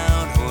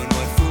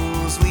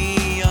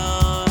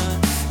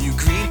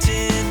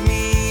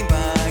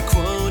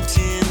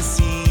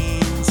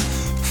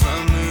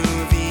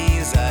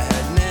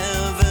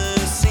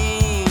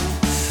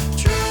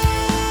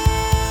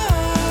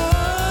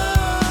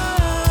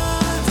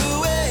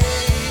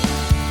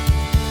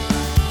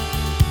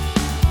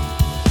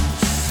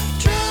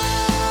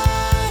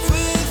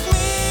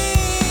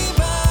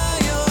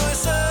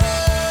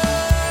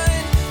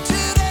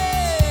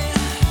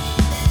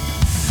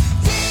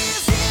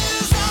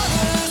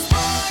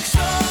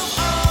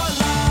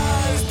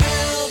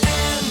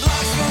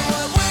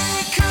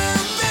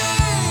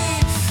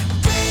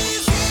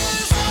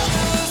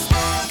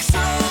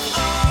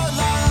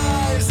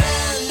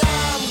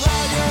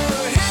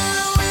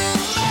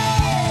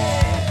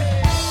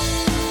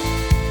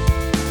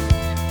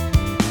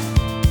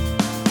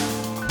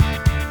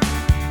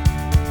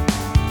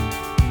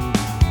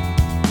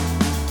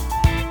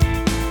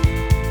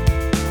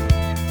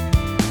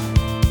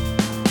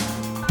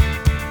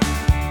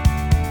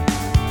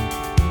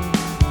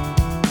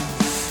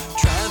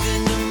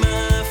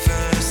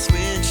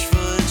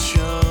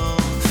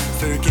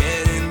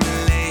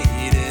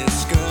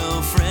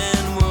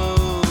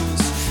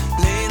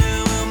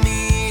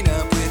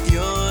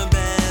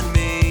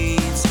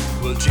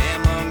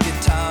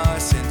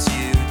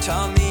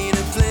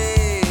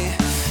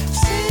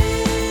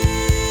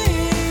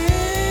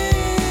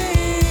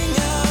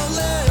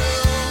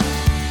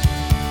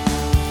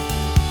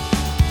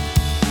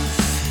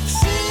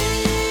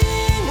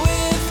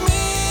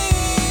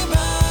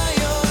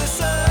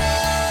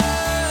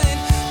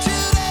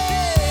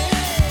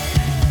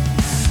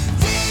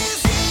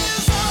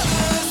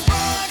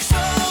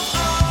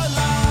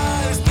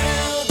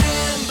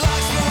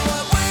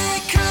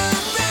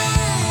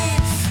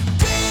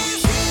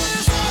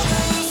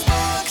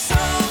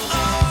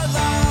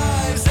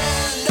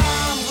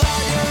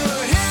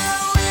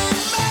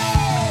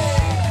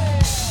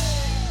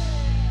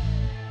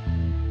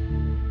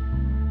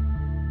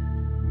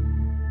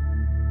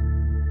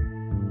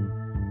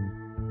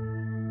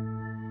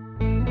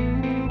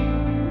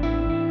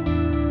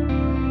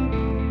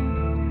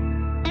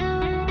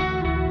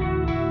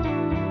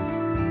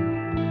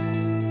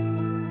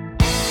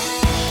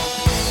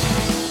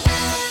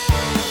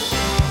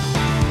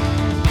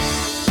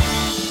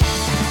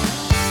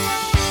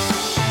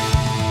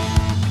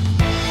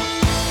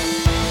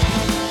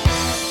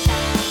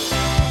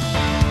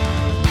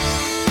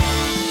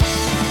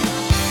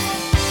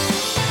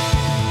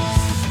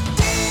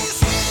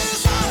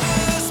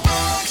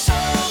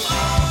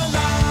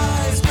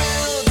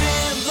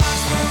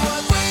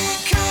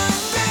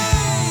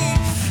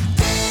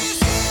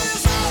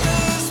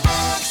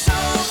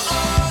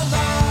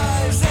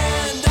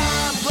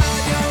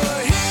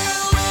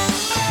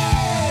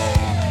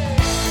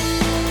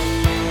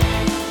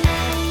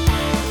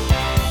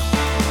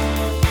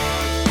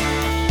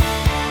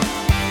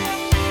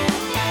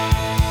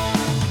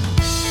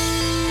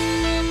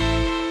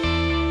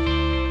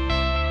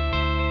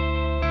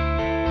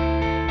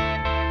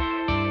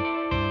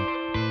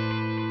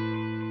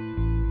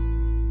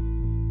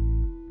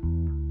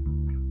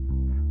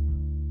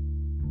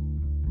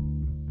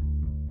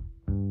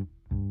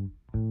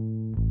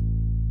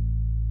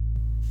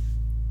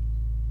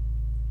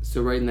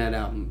So writing that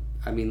album,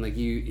 I mean, like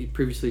you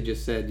previously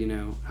just said,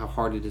 how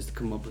hard it is to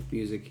come up with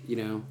music,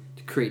 to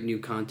create new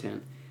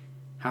content.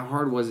 How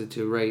hard was it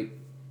to write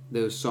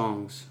those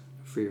songs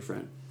for your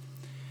friend?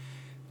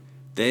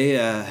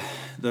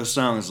 Those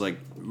songs like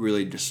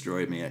really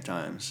destroyed me at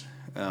times.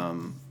 I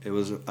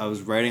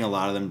was writing a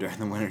lot of them during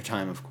the winter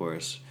time, of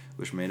course,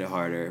 which made it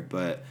harder.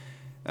 But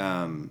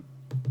I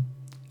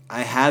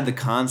had the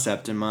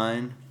concept in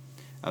mind.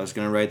 I was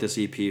gonna write this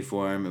EP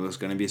for him. It was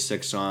gonna be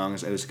 6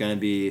 songs. It was gonna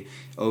be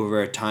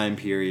over a time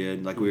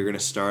period. Like we were gonna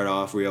start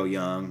off real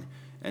young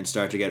and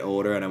start to get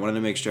older. And I wanted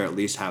to make sure at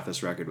least half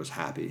this record was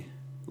happy,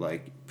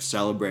 like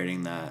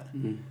celebrating that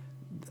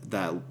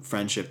that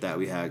friendship that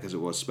we had because it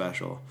was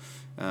special.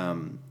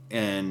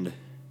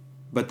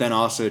 But then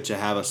also to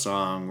have a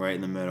song right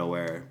in the middle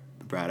where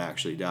Brad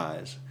actually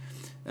dies,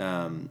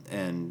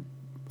 and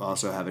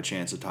also have a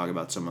chance to talk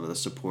about some of the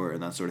support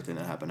and that sort of thing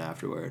that happened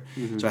afterward.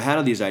 So I had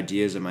all these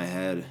ideas in my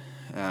head,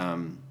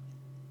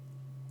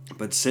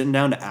 but sitting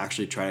down to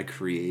actually try to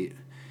create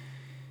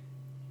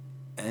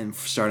and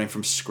starting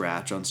from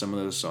scratch on some of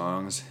those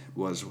songs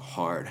was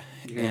hard.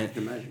 Yeah, I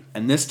can imagine.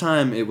 And this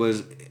time it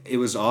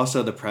was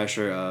also the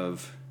pressure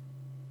of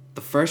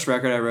the first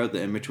record I wrote,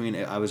 the In Between.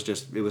 It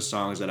was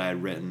songs that I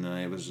had written,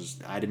 and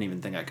I didn't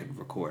even think I could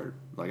record.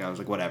 Like I was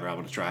like, whatever, I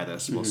want to try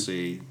this. We'll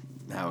see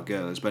how it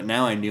goes. But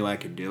now I knew I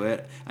could do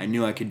it. I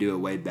knew I could do it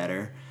way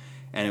better,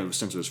 and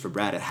since it was for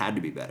Brad, it had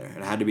to be better.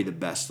 It had to be the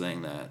best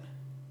thing that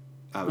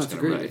I was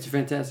going to write. It's a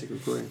fantastic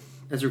recording.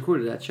 That's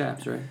recorded at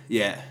Chaps, right?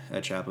 Yeah,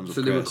 at Chaplin's with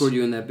So Chris. they record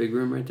you in that big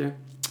room right there?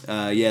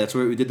 Yeah, that's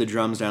where we did the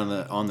drums down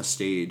on the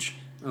stage.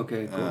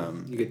 Okay,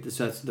 cool. You get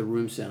that's the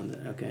room sound.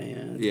 Okay,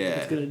 yeah.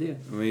 That's a good idea.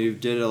 We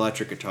did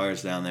electric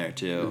guitars down there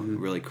too.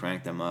 Really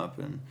cranked them up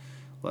and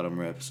let them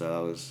rip.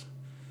 So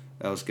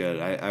that was good.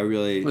 I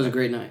really. It was a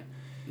great night.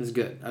 It was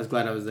good. I was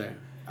glad I was there.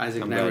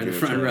 Isaac and I were in the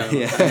front row.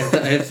 Yeah.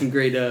 I have some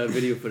great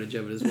video footage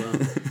of it as well.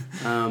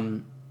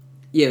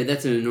 Yeah, but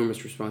that's an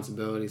enormous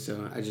responsibility.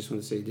 So I just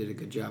want to say you did a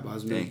good job. I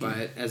was moved by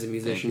it as a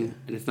musician,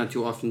 and it's not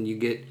too often you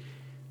get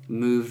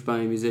moved by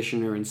a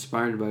musician or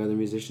inspired by other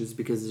musicians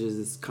because there's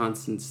this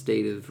constant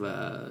state of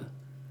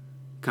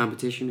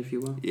competition, if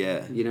you will.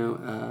 Yeah.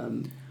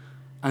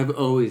 I've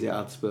always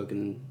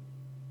outspokenly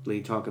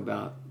talk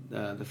about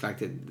the fact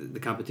that the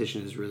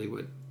competition is really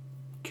what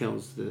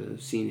kills the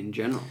scene in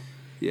general.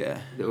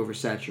 Yeah. The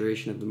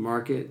oversaturation of the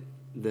market,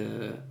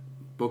 the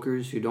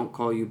bookers who don't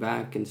call you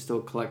back and still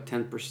collect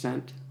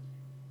 10%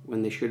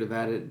 when they should have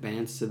added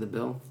bands to the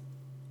bill.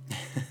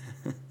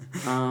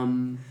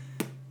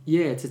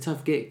 Yeah, it's a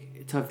tough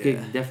gig.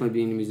 Definitely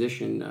being a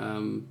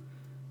musician.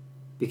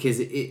 Because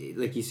it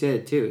like you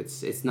said too,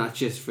 it's not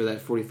just for that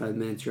 45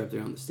 minutes you're up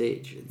there on the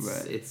stage.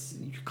 It's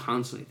you're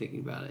constantly thinking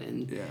about it,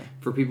 and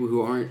for people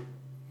who aren't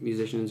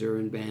musicians or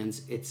in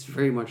bands, it's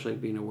very much like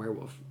being a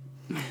werewolf.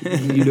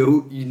 you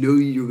know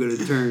you're gonna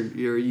turn,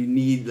 or you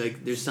need,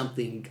 like, there's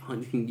something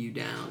hunting you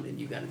down and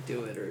you got to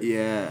do it,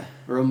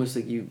 or almost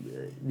like you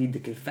need to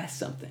confess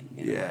something.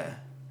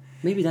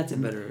 Maybe that's a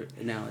better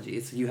analogy.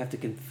 It's you have to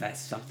confess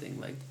something,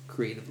 like,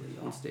 creatively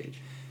on stage.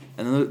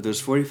 And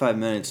those 45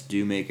 minutes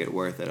do make it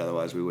worth it.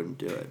 Otherwise, we wouldn't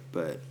do it.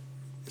 But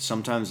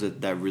sometimes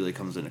that really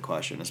comes into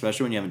question,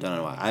 especially when you haven't done it in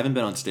a while. I haven't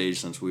been on stage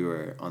since we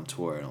were on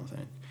tour, I don't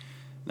think.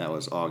 That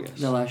was August.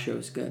 The last show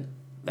was good.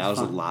 That was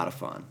a lot of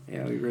fun.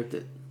 Yeah, we ripped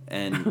it.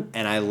 And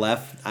I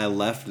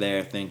left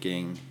there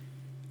thinking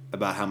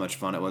about how much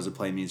fun it was to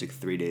play music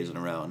 3 days in a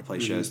row and to play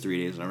shows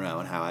 3 days in a row,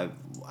 and how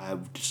I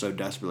so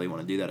desperately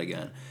want to do that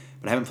again.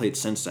 But I haven't played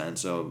since then,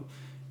 so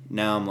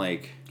now I'm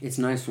like... It's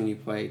nice when you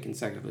play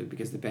consecutively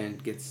because the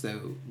band gets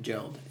so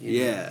gelled.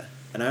 Yeah.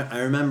 And I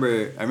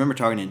remember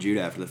talking to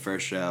Judah after the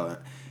first show.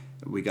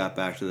 We got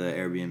back to the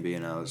Airbnb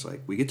and I was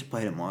like, we get to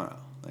play tomorrow.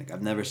 Like,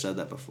 I've never said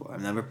that before.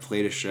 I've never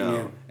played a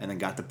show and then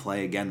got to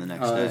play again the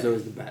next day. That's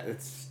always the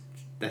best.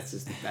 That's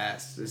just the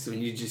best. It's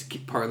when you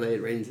just parlay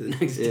it right into the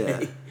next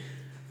day.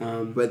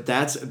 But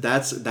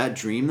that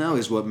dream, though,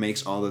 is what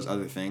makes all those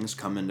other things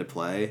come into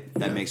play.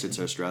 That makes it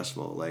so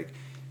stressful. Like,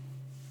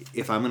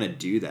 if I'm going to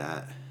do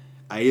that,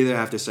 I either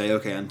have to say,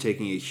 okay, I'm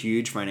taking a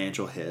huge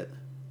financial hit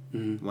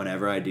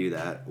whenever I do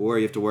that, or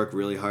you have to work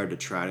really hard to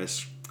try to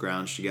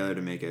scrounge together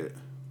to make it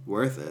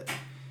worth it.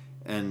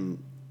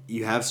 And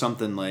you have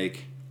something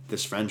like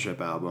this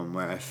friendship album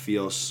where I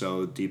feel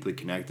so deeply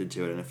connected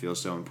to it and it feels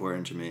so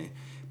important to me.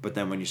 But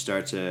then when you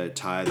start to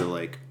tie the,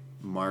 like,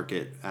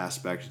 market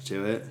aspect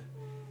to it,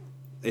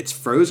 it's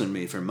frozen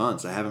me for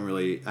months. I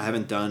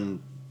haven't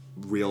done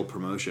real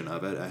promotion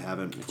of it. I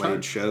haven't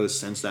played shows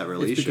since that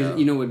release show.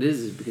 You know what it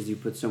is because you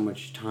put so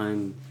much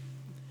time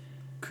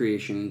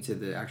creation into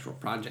the actual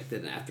project,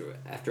 and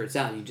after it's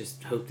out, you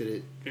just hope that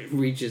it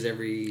reaches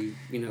every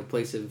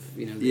place of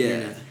the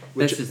internet.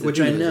 Which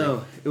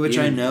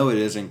I know it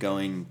isn't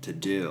going to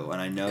do,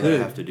 and I know that I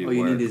have to do all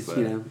you work. Need is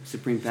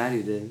Supreme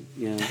Patty to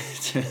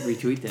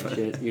retweet that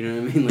shit. You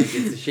know what I mean? Like,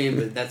 it's a shame,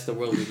 but that's the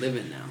world we live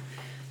in now.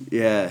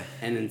 Yeah.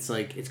 And it's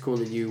like, it's cool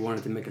that you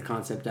wanted to make a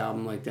concept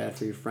album like that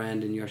for your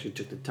friend, and you actually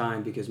took the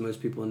time, because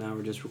most people now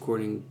are just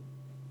recording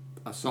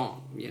a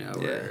song, you know,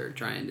 Yeah. or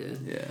trying to,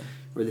 Yeah.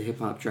 or the hip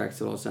hop tracks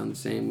that all sound the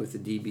same with the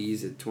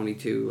DBs at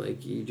 22.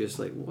 Like you just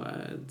like, what?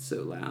 It's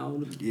so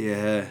loud.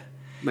 Yeah.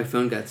 My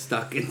phone got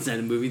stuck inside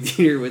a movie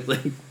theater with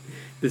like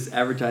this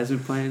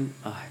advertisement playing.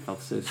 Oh, I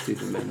felt so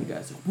stupid, man. The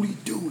guy's like, "What are you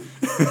doing?"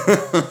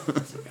 I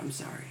was like, "I'm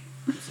sorry.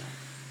 I'm sorry."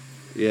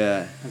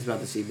 Yeah. I was about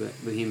to see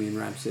Bohemian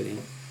Rhapsody.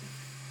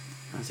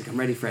 I was like, "I'm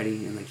ready,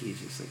 Freddie," and like he's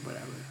just like,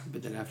 "Whatever."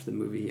 But then after the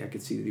movie, I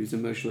could see that he was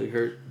emotionally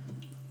hurt.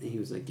 And he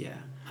was like, "Yeah,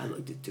 I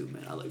liked it too,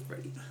 man. I like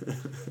Freddie."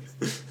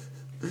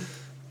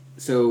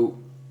 So,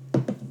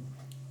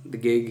 the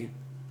gig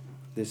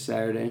this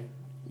Saturday.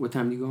 What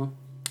time do you go on?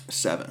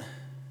 7.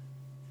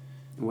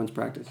 And when's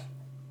practice?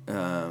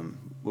 Well,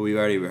 we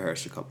already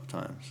rehearsed a couple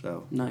times,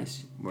 so.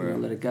 Nice. We're We're-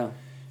 gonna let it go.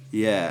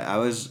 Yeah, I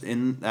was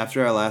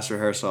after our last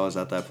rehearsal. I was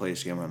at that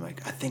place again where I'm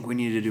like, I think we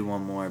need to do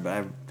one more,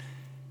 but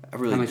I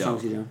really How many don't.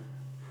 songs you doing?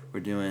 We're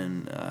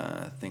doing,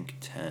 I think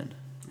 10.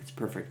 It's a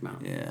perfect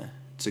amount. Yeah,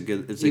 it's a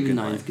good. It's Even a good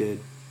nine's night. good.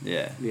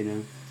 Yeah, You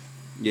know.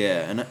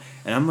 yeah, and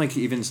I'm like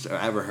even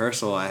at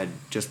rehearsal, I had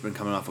just been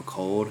coming off a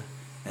cold,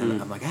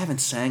 and I'm like I haven't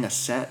sang a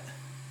set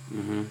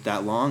Mm-hmm.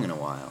 that long in a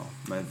while.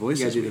 My voice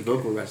You gotta is do the weak.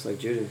 vocal rest like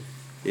Judah.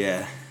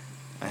 Yeah,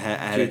 I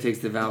had Judah it. takes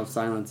the vow of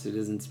silence. It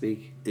doesn't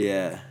speak.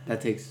 Yeah, That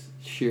takes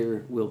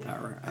sheer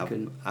willpower. I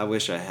couldn't. I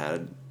wish I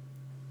had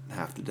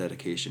half the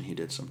dedication he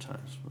did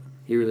sometimes. But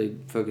He really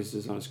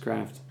focuses on his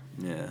craft.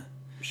 yeah,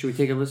 Should we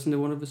take a listen to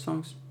one of his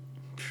songs?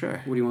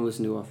 sure. What do you want to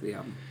listen to off the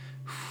album?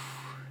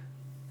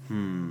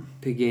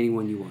 Pick any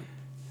one you want.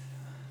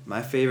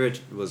 My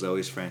favorite was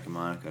always Frank and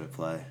Monica to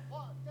play.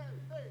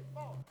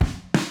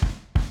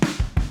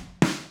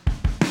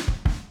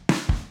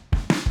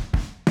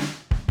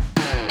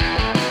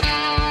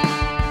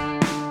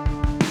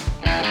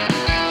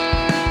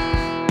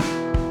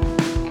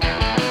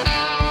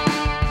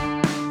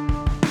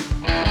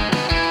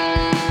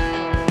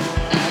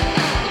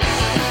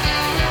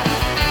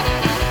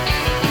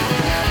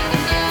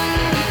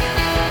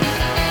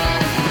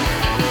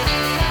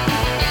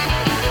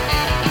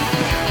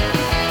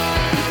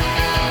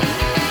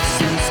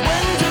 Since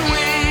when do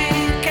we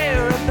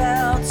care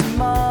about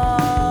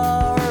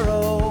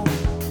tomorrow?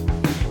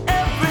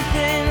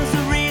 Everything's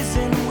the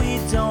reason we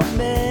don't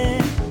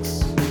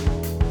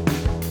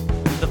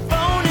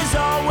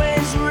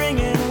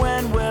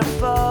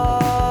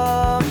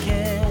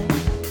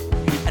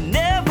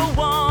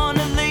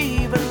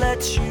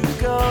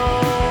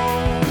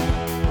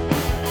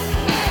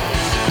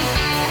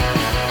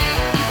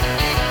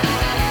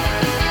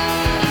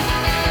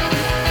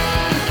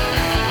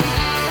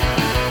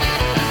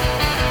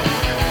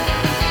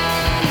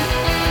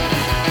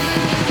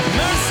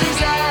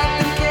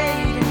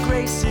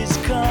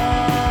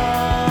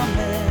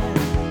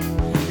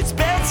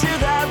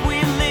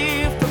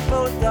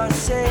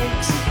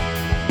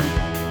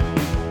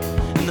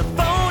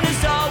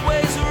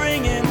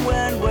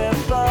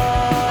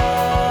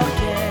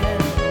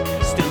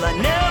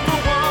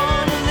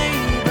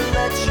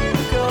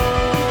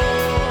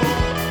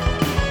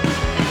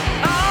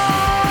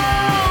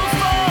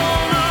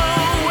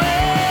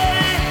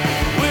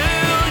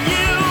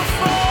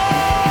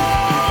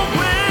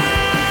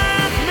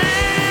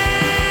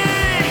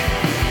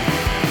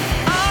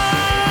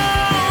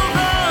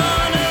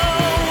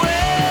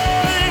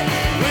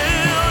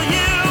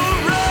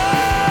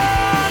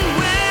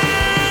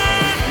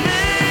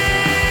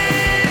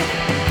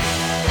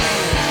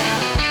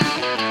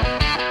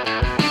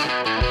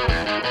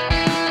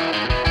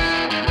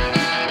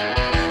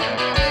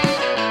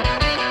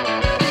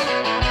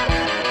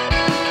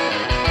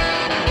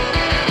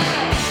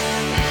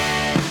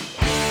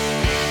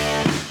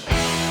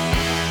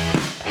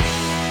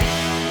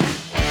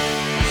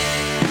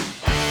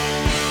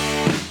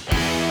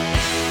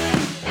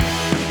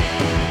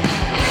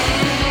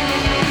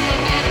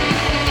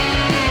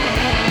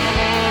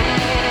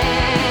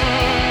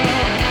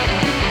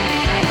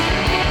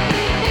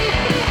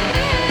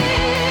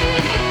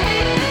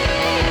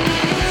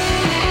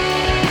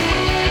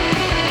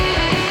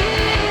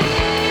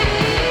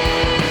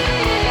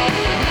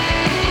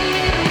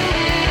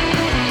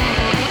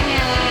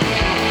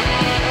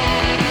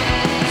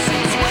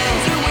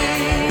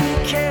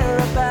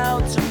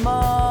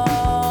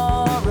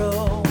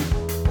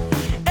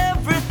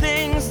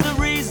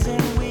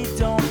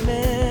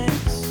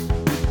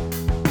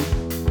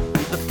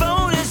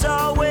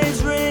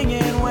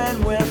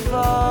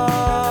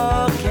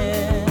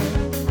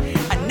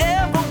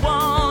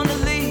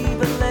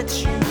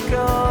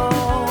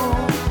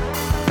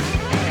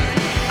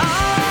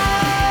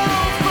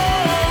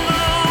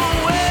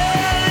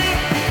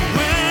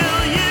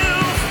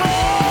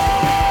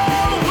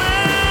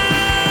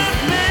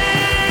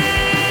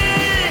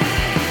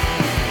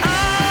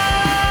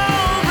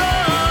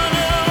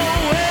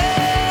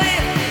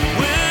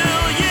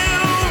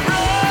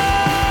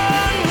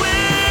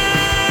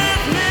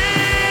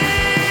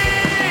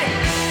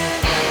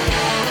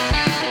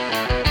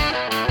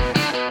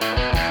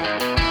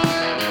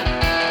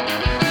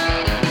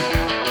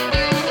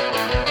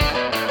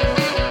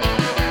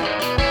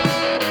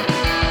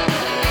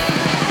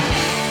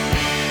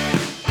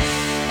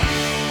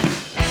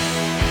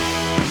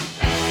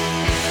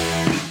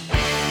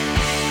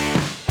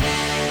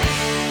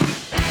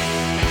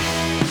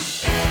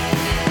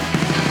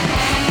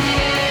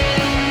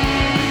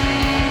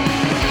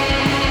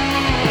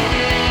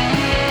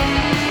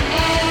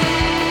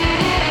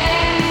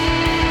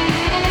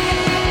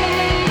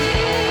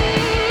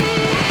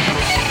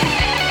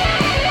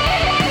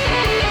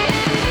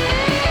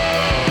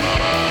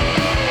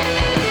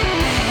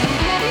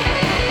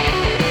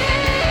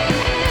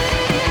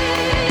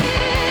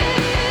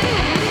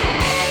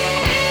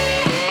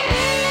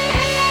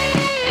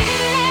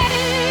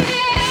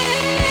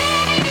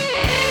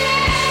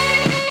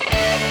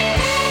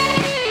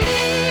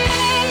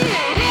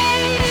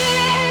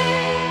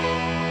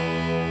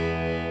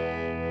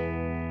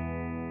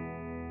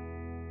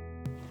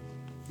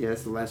Yeah,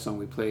 that's the last song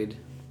we played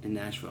in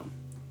Nashville.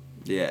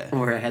 Yeah.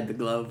 Where I had the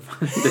glove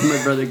that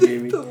my brother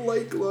gave me. The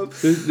light glove.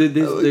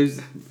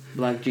 Those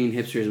black jean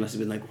hipsters must have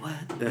been like, "What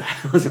the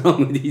hell's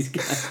wrong with these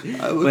guys?"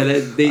 I was By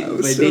so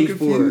day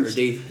 4 or confused.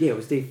 it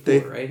was day 4,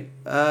 right?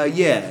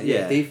 Yeah.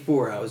 Day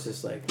 4, I was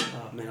just like,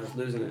 "Oh man, I was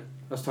losing it."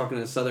 I was talking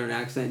in a southern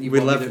accent. We bought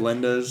me left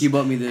Linda's. You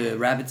bought me the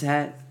rabbit's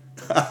hat.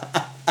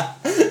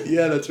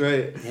 Yeah, that's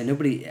right. Yeah,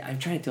 nobody. I'm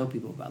trying to tell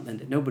people about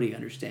Linda. Nobody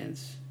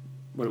understands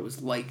what it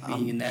was like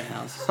being in that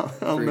house I'll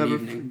for an never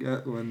evening.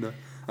 forget Linda.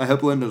 I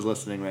hope Linda's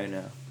listening right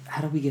now.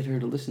 How do we get her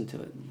to listen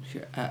to it?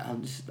 Sure,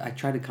 I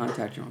tried to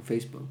contact her on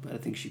Facebook, but I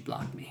think she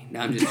blocked me. No,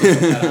 I'm just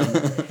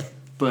kidding.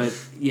 But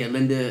yeah,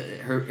 Linda,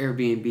 her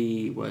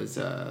Airbnb was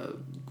a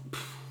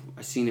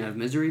scene out of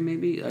misery.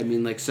 Maybe I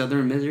mean like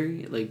Southern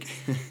misery. Like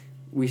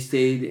we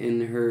stayed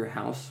in her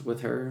house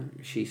with her.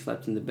 She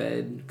slept in the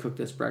bed,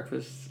 cooked us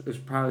breakfast. It was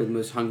probably the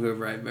most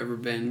hungover I've ever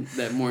been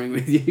that morning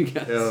with you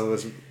guys. Yeah,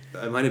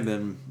 it might have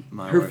been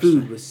my Her worst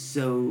food thing. was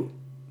so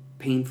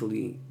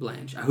painfully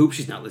blanche. I hope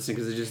she's not listening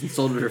because I just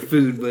insulted her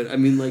food. But I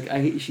mean, like,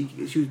 she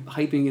was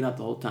hyping it up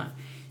the whole time.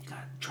 You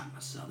gotta try my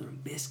Southern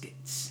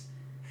biscuits.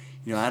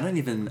 You know, I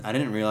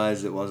didn't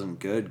realize it wasn't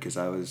good because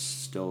I was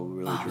still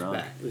really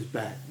drunk. It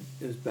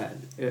was bad.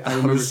 I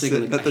remember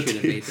thinking like, I should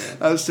have ate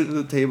that. I was sitting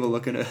at the table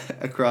looking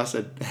across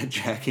at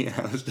Jackie, and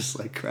I was just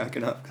like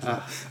cracking up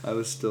because I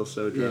was still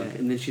so drunk. Yeah,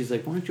 and then she's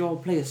like, "Why don't you all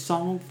play a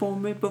song for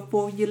me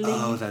before you leave?"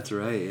 Oh, that's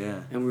right. Yeah.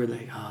 And we were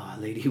like, "Oh,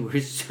 lady,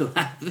 we're so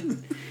happy."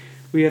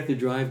 We have to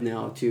drive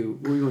now to.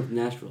 We went to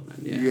Nashville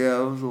then.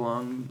 Yeah, it was a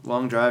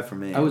long drive for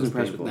me. I was It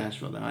impressed painful. with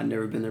Nashville, though. I'd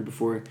never been there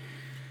before.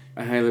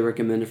 I highly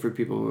recommend it for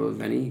people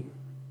of any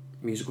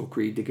musical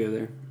creed to go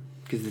there,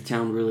 because the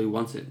town really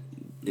wants it.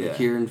 Yeah. Like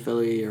here in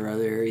Philly or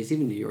other areas,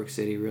 even New York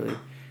City, really.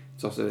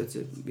 It's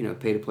a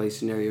pay to play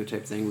scenario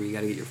type thing where you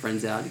got to get your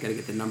friends out, you got to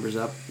get the numbers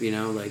up,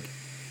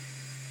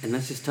 and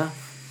that's just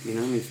tough. I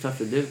mean, it's tough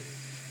to do.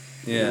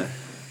 Yeah.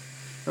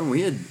 And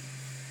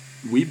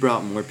we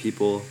brought more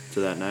people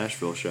to that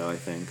Nashville show, I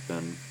think,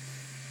 than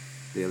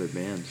the other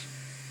bands.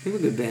 There were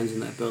good bands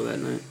in that bill that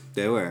night.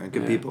 They were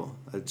good Yeah. people.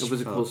 It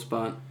was a cool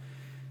spot.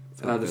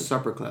 The good.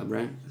 Supper Club,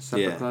 right? The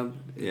Supper Club.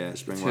 Yeah,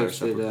 It's Springwater hosted,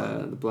 Supper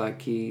Club. the Black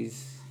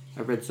Keys.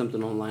 I read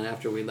something online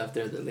after we left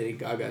there that Lady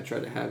Gaga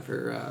tried to have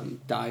her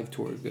dive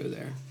tour go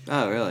there,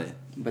 Oh, really?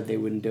 but they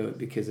wouldn't do it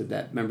because of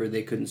that. Remember,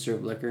 they couldn't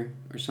serve liquor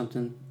or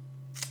something.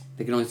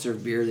 They could only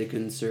serve beer. They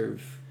couldn't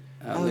serve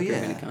liquor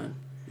of any kind.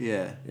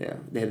 Yeah. Yeah,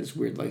 they had this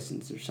weird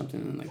license or something,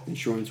 and like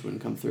insurance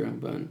wouldn't come through.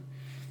 But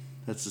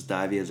That's as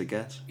divey as it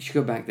gets. you should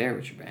go back there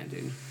with your band,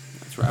 dude.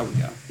 That's where I would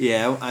go.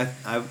 Yeah,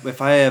 I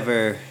if I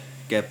ever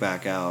get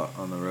back out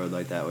on the road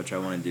like that, which I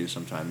want to do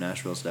sometime,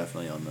 Nashville's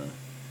definitely on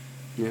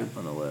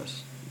the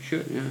list. You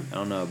should, yeah. I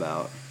don't know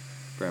about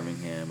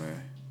Birmingham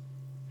or.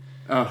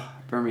 Oh,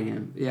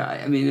 Birmingham. Yeah,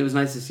 I mean, it was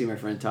nice to see my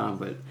friend Tom,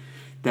 but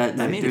that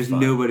night made it there's fun.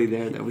 nobody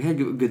there. Though we had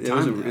a good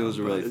time. It was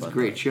a really It was a fun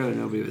great time. show.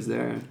 Nobody was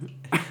there.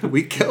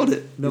 We killed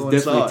it. No It one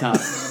was saw definitely it.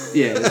 top.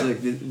 Yeah, it was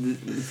like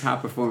the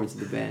top performance of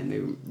the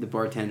band. The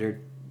bartender,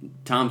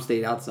 Tom,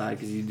 stayed outside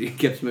because he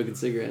kept smoking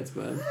cigarettes.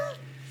 But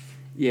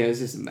yeah, it was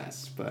just a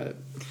mess. But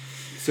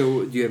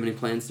so, do you have any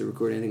plans to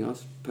record anything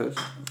else post?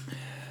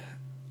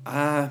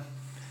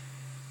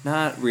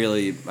 Not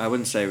really. I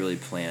wouldn't say really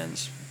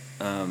plans.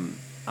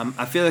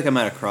 I feel like I'm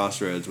at a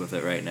crossroads with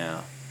it right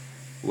now,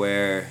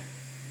 where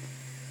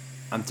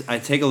I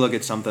take a look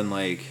at something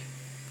like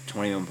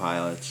 21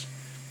 Pilots,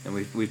 and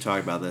we've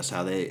talked about this,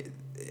 how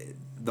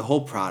the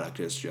whole product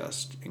is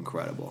just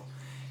incredible,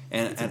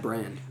 and It's a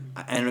brand.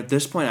 And at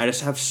this point, I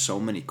just have so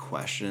many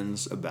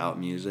questions about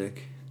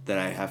music that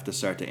I have to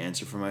start to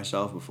answer for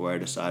myself before I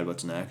decide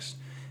what's next.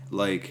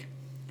 Like,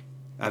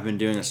 I've been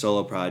doing a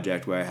solo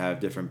project where I have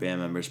different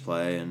band members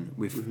play, and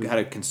we've had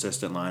a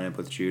consistent lineup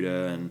with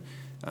Judah and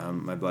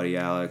my buddy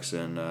Alex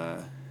and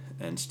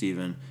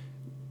Steven.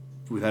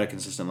 We've had a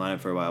consistent lineup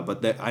for a while,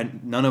 but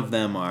none of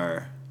them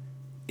are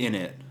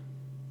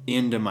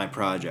into my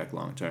project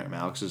long term.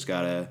 Alex has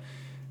got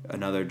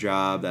another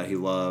job that he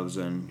loves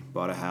and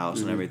bought a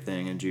house and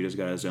everything, and Judah's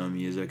got his own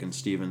music, and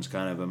Steven's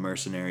kind of a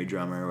mercenary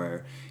drummer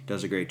where he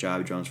does a great job.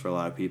 He drums for a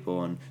lot of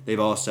people, and they've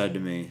all said to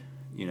me,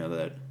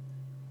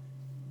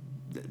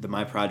 that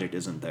my project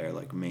isn't their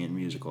like main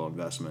musical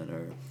investment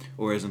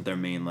or isn't their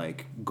main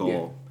like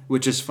goal,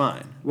 which is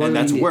fine. Well, and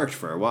that's I mean, worked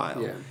for a while.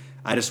 Yeah.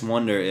 I just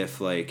wonder if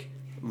like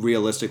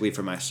realistically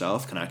for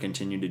myself, can I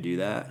continue to do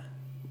that,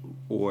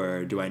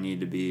 or do I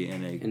need to be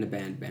in a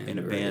band. In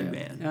a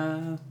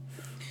band.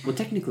 Well,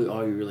 technically,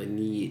 all you really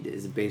need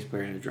is a bass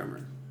player and a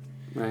drummer,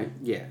 right?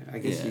 Yeah, I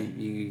guess Yeah.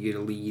 you get a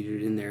lead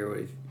in there,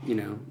 or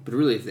but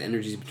really, if the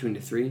energy's between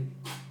the three,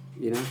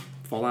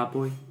 Fall Out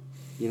Boy,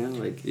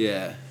 like.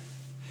 Yeah.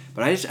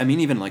 But I mean,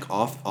 even like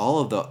all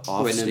of the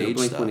off Wait, stage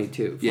Blink stuff.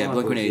 182. Yeah,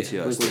 Blink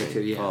 182. Blink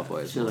 182. Yeah. Fall Out Boy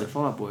is So like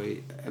Fall Out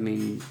Boy, I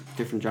mean,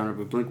 different genre,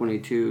 but Blink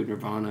 182,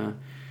 Nirvana.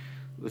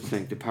 Let's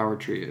think the power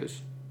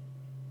trios.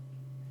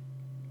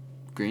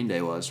 Green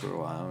Day was for a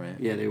while, right?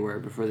 Yeah, they were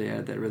before they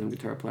added that rhythm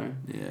guitar player.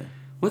 Yeah.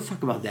 Let's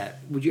talk about that.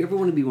 Would you ever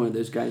want to be one of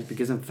those guys?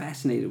 Because I'm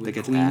fascinated with That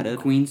gets added?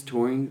 Queen's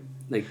touring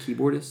like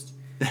keyboardist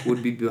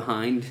would be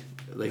behind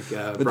like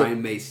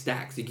Brian May's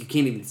stacks. Like you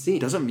can't even see him.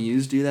 Doesn't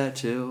Muse do that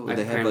too? Where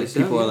they have Apparently like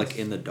so, people are yes. like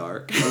in the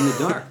dark. In the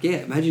dark. Yeah,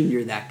 imagine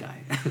you're that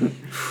guy.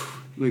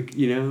 Like,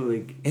 you know,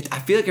 like I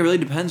feel like it really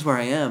depends where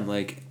I am.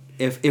 Like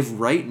if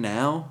right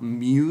now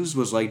Muse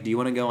was like, "Do you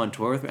want to go on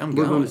tour with me?" I'm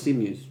we're going. going to see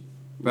Muse.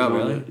 Bro, We're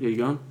really? going to- Are you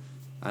going?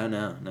 I don't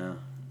know. No.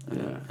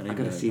 Yeah, I didn't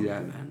gotta know see they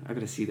that, were- man. I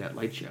gotta see that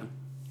light show.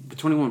 The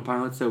 21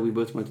 Pilots, though, we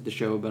both went to the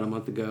show about a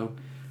month ago.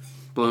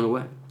 Blown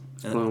away.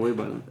 Blown away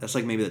by them. That's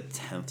like maybe the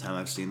 10th time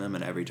I've seen them,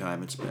 and every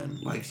time it's been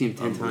Like, seen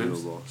 10 times?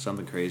 unbelievable.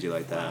 Something crazy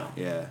like that.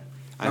 Yeah.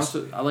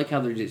 I like how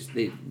they're just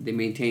they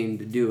maintain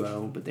the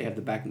duo, but they have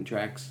the backing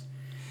tracks,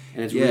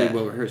 and it's Yeah. really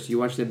well rehearsed. You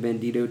watch the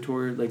Bandito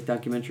tour like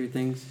documentary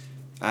things?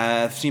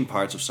 I've seen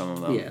parts of some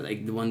of them. Yeah,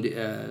 like the one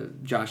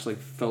Josh like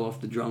fell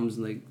off the drums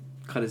and like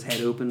cut his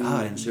head open. Oh, I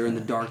and didn't see they're in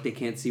the that. dark; they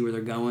can't see where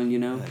they're going. You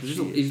know, Oh, 'Cause geez.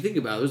 if you think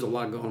about it, there's a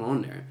lot going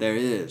on there. There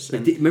is.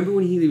 Like, And- remember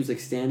when he was like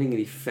standing and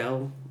he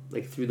fell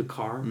like through the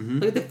car?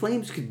 Mhm. Like the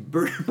flames could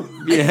burn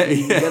him. Yeah,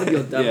 You gotta be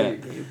on top yeah.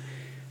 of your game.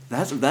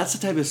 That's the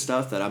type of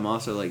stuff that I'm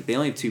also like. They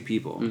only have 2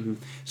 people, Mhm.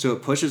 so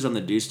it pushes them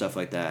to do stuff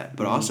like that.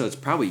 But also, it's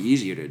probably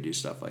easier to do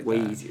stuff like Way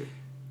that. easier.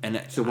 And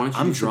So why don't you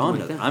I'm do something drawn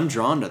like to that? I'm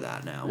drawn to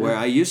that now. Where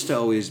Yeah. I used to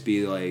always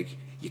be like,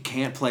 you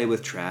can't play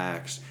with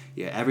tracks.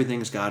 Yeah,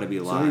 everything's got to be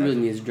So live. he really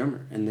needs a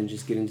drummer, and then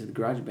just get into the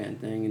garage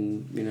band thing,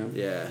 and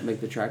Yeah.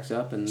 make the tracks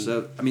up, and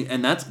So I mean,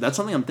 and that's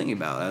something I'm thinking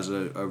about as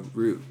a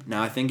route.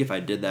 Now I think if I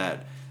did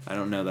that, I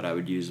don't know that I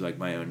would use like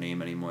my own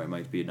name anymore. It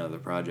might be another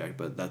project,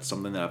 but that's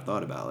something that I've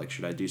thought about. Like,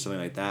 should I do something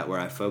like that where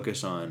I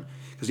focus on?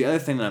 Because the other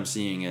thing that I'm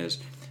seeing is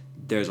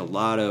there's a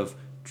lot of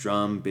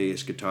drum,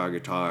 bass,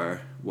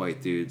 guitar,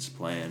 white dudes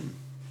playing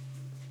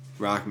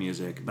rock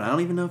music, but I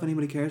don't even know if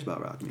anybody cares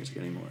about rock music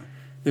anymore.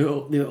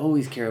 they'll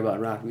always care about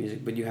rock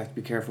music, but you have to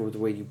be careful with the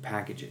way you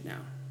package it now.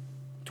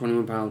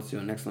 21 Pilots do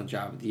an excellent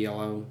job with the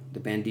Yellow, the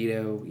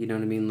Bandito, you know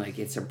what I mean? Like,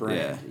 it's a brand,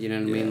 Yeah, you know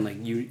what I mean? yeah.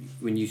 Like,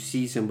 when you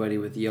see somebody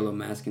with yellow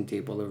masking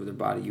tape all over their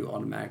body, you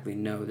automatically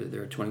know that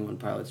they're a 21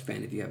 Pilots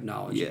fan if you have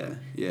knowledge Yeah, of them.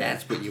 yeah.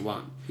 That's what you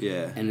want.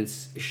 Yeah. And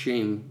it's a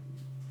shame,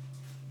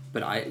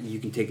 but you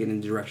can take it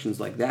in directions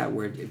like that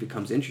where it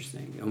becomes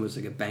interesting, almost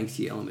like a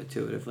Banksy element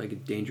to it, of like a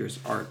dangerous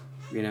art,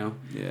 you know?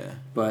 Yeah.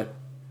 But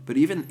But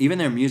even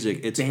their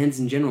music, it's bands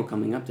in general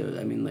coming up to it.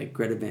 I mean, like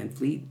Greta Van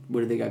Fleet,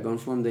 what do they got going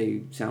for them?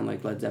 They sound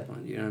like Led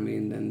Zeppelin, you know what I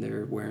mean? Then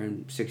they're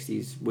wearing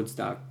 60s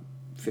Woodstock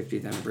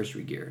 50th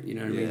anniversary gear, you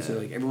know what I mean? Yeah. So,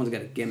 like, everyone's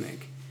got a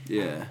gimmick,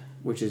 yeah.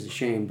 which is a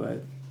shame,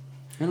 but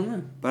I don't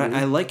know. But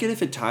I like it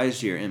if it ties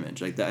to your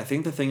image. Like I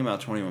think the thing about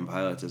 21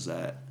 Pilots is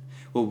that,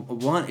 well,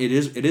 one, it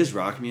is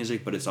rock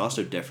music, but it's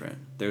also different.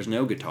 There's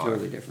no guitar.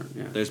 Totally different,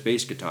 yeah. There's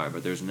bass guitar,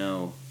 but there's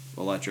no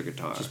electric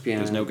guitar. Just piano,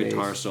 there's no bass,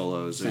 guitar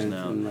solos. There's synth,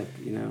 no and, like,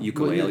 you know,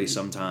 ukulele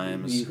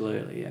sometimes.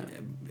 Ukulele, yeah.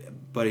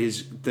 But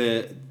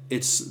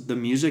the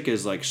music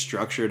is like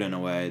structured in a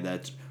way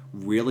that's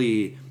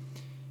really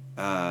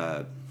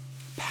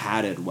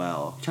padded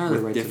well Charlie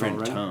with writes it different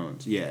all, right?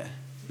 tones. Yeah.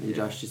 And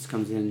Josh just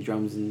comes in and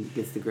drums and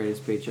gets the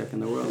greatest paycheck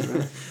in the world,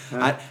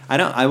 right?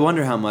 I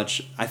wonder how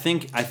much. I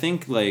think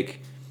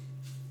like,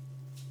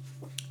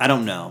 I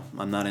don't know.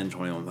 I'm not in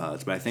 21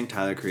 Pilots, but I think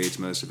Tyler creates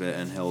most of it,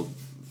 and he'll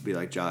be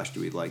like, Josh,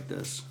 do we like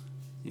this?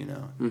 You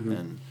know? Mhm.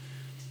 And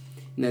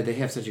No, they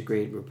have such a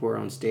great rapport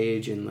on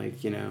stage, and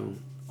like, you know,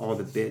 all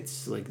the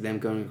bits, like them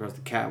going across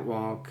the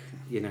catwalk,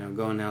 you know,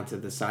 going out to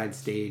the side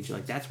stage,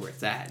 like that's where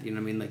it's at. You know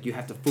what I mean? Like you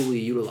have to fully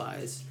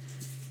utilize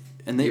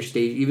your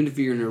stage, even if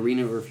you're in an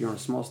arena or if you're on a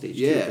small stage.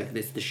 Too. Yeah. Like,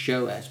 it's the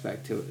show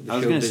aspect to it. The I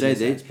was show gonna say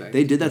business aspect,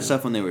 they did that you know?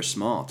 stuff when they were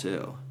small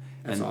too.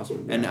 That's and,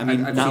 awesome. And yeah. I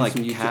mean, I've not seen like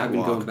some YouTube, I've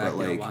been catwalk, going back but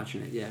now like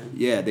watching it. Yeah.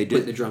 Yeah, they did.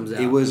 Put the drums out.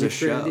 It was a It's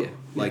great show. idea.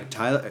 Like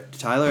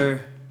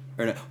Tyler,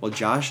 or no, well,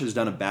 Josh has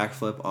done a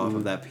backflip off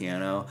of that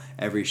piano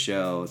every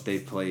show they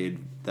played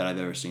that I've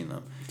ever seen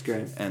them. It's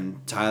great.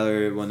 And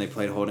Tyler, when they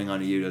played "Holding On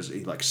to You,"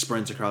 he like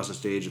sprints across the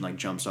stage and like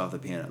jumps off the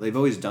piano. They've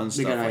always done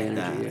They stuff got high like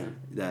energy,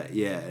 that.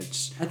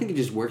 It's I think it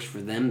just works for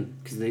them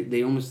because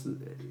they almost.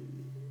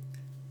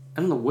 I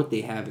don't know what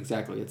they have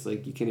exactly. It's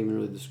like you can't even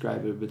really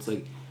describe it, but it's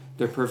like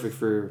they're perfect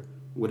for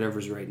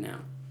whatever's right now,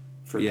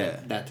 for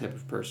that type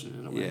of person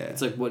in a way. Yeah.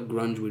 It's like what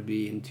grunge would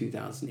be in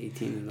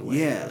 2018 in a way.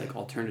 Yeah. Like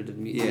alternative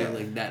music, Yeah.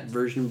 like that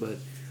version, but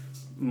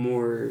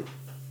more.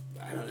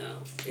 I don't know.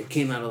 It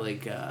came out of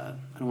like I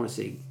don't want to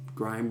say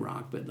grime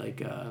rock, but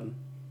like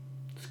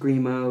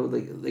screamo.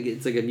 Like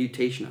it's like a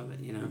mutation of it,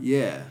 you know.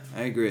 yeah,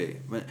 I agree.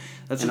 But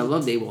that's And I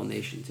loved AWOL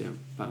Nation too.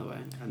 By the way,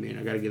 I mean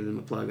I got to give them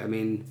a plug. I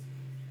mean.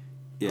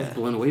 I was yeah.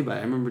 blown away by it.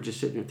 I remember just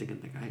sitting there thinking,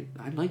 like,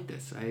 I like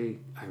this. I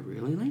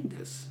really like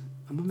this.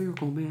 I'm a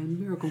miracle man,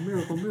 miracle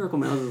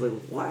man. I was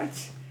like,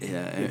 what?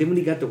 Yeah. And then when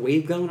he got the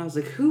wave going, I was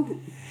like,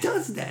 who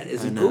does that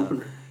as I an know.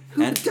 opener?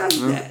 Who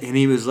does that? And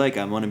he was like,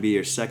 "I want to be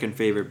your second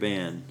favorite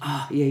band."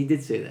 Ah, yeah, he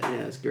did say that. Yeah,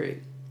 that's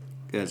great.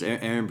 Because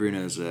Aaron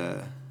Bruno's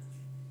a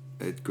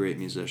great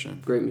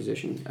musician. Great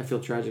musician. I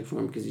feel tragic for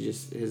him because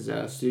his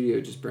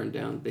studio just burned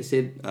down. They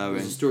said Oh,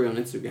 there's a right. story on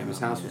Instagram. His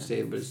house was man.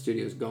 saved, but his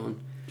studio's gone.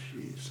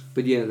 Jeez.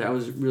 But yeah, I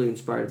was really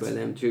inspired by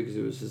them too because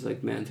it was just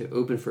like, man, to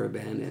open for a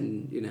band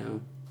and, you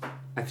know,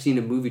 I've seen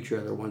a movie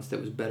trailer once that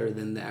was better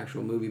than the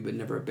actual movie, but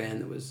never a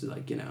band that was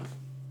like, you know,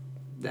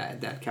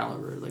 that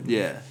caliber. Like,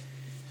 Yeah.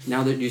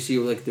 now that you see,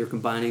 like, they're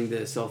combining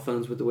the cell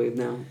phones with the wave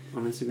now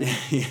on Instagram.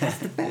 Yeah. That's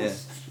the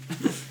best.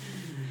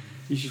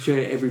 You should try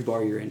to every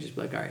bar you're in, just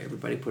be like, all right,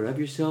 everybody put up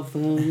your cell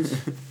phones.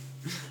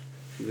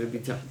 It'd be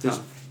tough.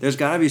 There's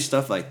got to be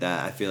stuff like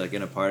that. I feel like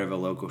in a part of a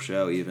local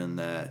show, even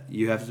that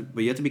you have to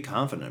be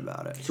confident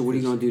about it. So what are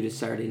you gonna do this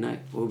Saturday night?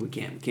 Well, we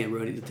can't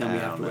Rody to tell me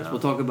I don't afterwards. know.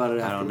 We'll talk about it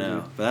I afterwards. don't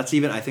know, but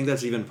I think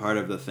that's even part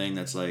of the thing.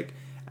 That's like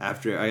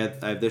after I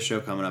have this show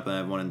coming up, and I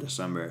have one in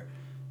December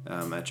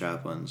at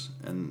Chaplin's,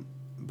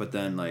 but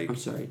then like I'm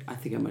sorry, I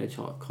think I might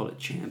have called it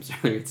Champs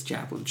earlier. It's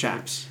Chaplin.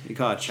 Chaps. You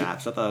call it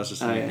Chaps. I thought it was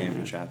just a name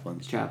for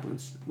Chaplin's.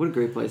 Chaplins. What a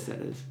great place that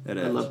is. It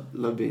I is.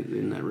 love being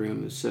in that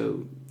room. It's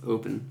so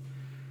open.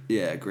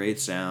 Yeah, great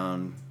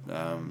sound.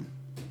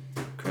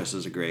 Chris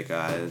is a great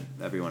guy.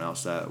 Everyone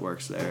else that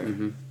works there,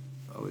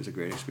 always a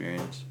great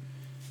experience.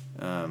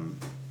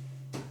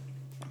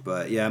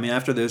 But yeah, I mean,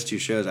 after those two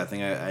shows, I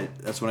think I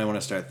that's what I want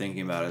to start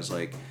thinking about is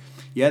like,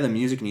 yeah, the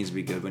music needs to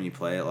be good when you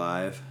play it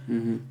live,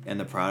 and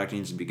the product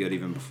needs to be good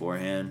even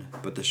beforehand.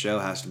 But the show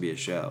has to be a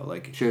show.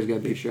 Like, Show's got to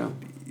be a show.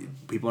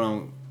 People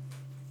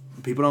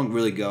don't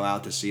really go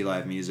out to see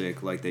live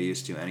music like they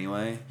used to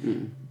anyway.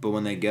 But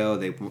when they go,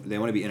 they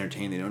want to be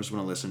entertained. They don't just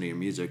want to listen to your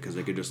music because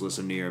they could just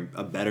listen to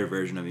a better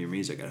version of your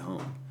music at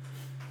home.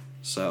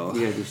 So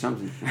You gotta do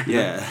something.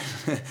 yeah,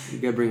 You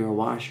gotta bring a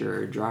washer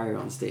or a dryer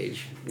on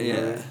stage. You know?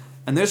 yeah.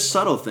 And there's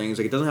subtle things,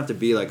 like it doesn't have to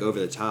be like over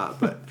the top,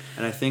 but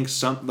and I think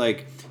some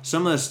of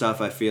the stuff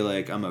I feel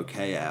like I'm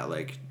okay at,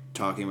 like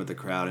talking with the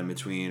crowd in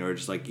between, or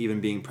just like even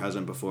being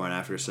present before and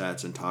after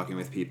sets and talking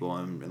with people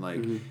and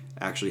like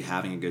actually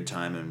having a good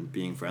time and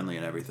being friendly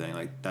and everything.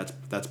 Like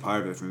that's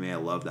part of it for me. I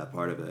love that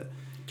part of it.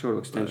 Total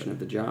extension of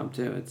the job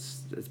too.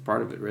 It's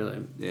part of it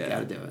really. Yeah. You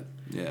gotta do it.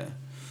 Yeah.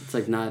 It's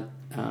like not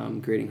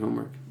grading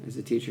homework as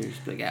a teacher.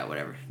 Just be like,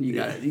 whatever. You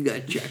got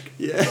to check.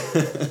 Yeah.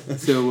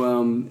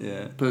 So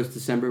yeah. post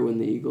December when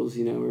the Eagles,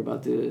 were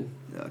about to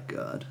Oh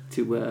God.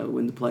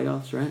 win the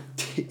playoffs, right?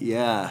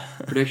 Yeah.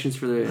 Predictions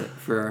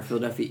for our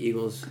Philadelphia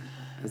Eagles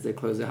as they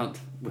close out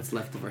what's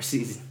left of our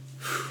season.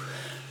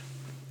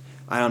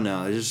 I don't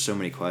know. There's just so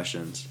many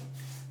questions.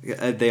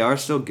 They are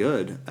still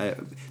good.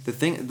 The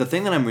thing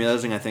that I'm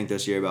realizing, I think,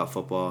 this year about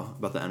football,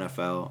 about the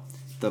NFL,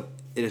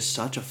 it is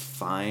such a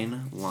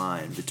fine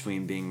line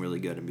between being really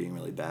good and being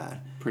really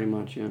bad. Pretty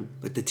much, yeah.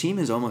 Like the team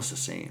is almost the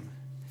same.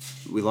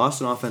 We lost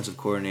an offensive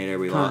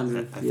coordinator.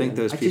 I think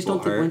those people I just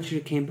don't hurt. think Wentz should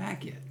have came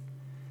back yet.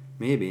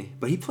 Maybe,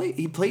 but he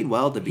played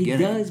well at the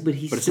beginning. He does, but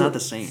it's not the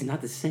same. It's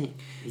not the same.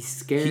 He's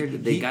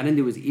scared. They got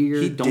into his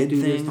ear. He Don't did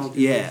do things. this. Don't do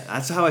Yeah, this.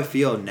 that's how I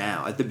feel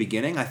now. At the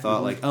beginning, I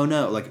thought like, oh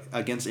no, like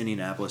against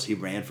Indianapolis, he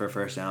ran for a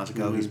first down. I was like,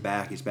 oh, he's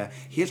back.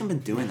 He hasn't been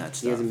doing that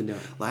stuff. He hasn't been doing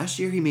it. Last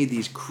year, he made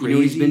these crazy. You know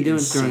what he's been doing?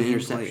 insane Throwing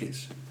interceptions.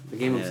 plays. The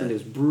game on Sunday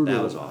was brutal.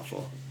 That was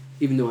awful.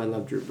 Even though I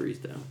love Drew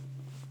Brees, though.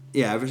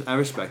 Yeah, I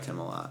respect him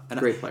a lot. And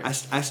Great player.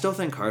 I still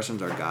think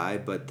Carson's our guy,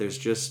 but there's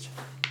just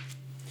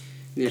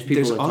There's people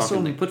There's that are also-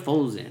 talking, they put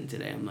Foles in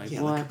today. I'm like,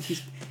 Yeah, what? like,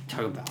 He's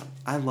talking about.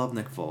 I love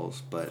Nick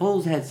Foles, but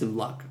Foles had some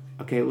luck.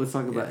 Okay, let's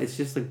talk about. Yeah. It's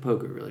just like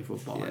poker, really,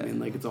 football. I Yeah. mean,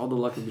 like it's all the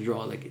luck of the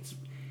draw. Like it's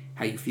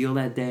how you feel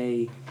that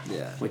day,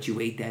 yeah. what you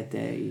ate that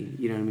day.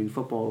 You know what I mean?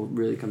 Football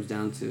really comes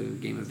down to a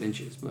game of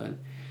inches. But if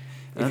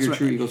That's you're a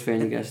true right. Eagles fan,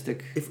 you gotta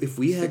stick. If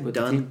we stick had with the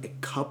done team. a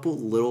couple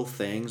little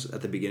things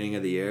at the beginning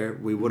of the year,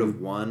 we would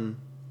have won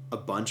a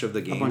bunch of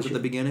the games at the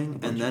beginning.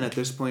 And then at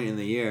this point in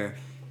the year,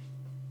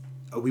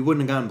 we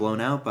wouldn't have gotten blown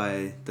out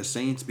by the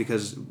Saints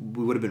because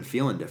we would have been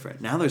feeling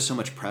different. Now there's so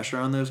much pressure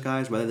on those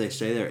guys, whether they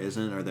say there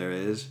isn't or there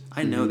is.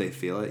 I know they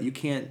feel it. You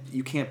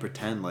can't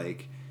pretend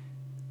like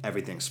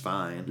everything's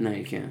fine. No,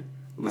 you can't.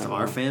 With Not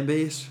our at all. fan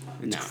base,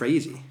 it's No.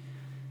 crazy.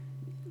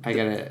 I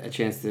got a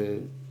chance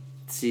to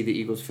see the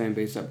Eagles fan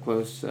base up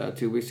close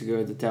 2 weeks ago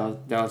at the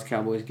Dallas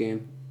Cowboys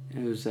game.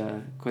 It was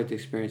quite the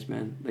experience,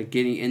 man. Like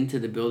getting into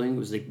the building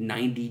was like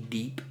 90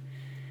 deep,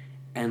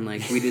 and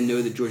like we didn't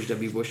know that George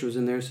W. Bush was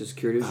in there, so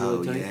security was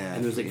really tight. yeah,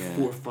 And there was like yeah.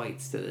 4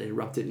 fights that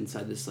erupted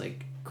inside this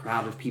like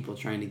crowd of people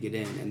trying to get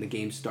in, and the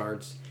game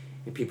starts,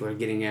 and people are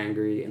getting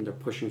angry and they're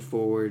pushing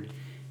forward,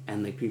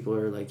 and like people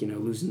are like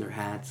losing their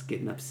hats,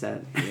 getting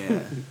upset. Yeah.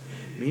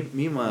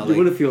 Meanwhile, You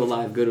want to like, feel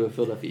alive, go to a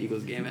Philadelphia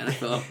Eagles game, man. I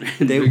felt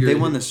they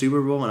won the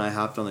Super Bowl, and I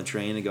hopped on the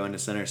train to go into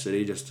Center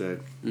City just to.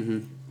 Mm-hmm.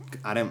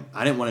 I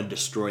didn't want to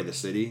destroy the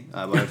city,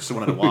 but I just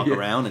wanted to walk Yeah.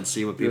 around and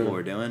see what people Yeah.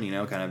 were doing.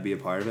 Kind of be a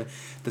part of it.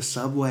 The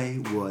subway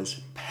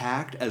was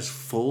packed, as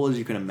full as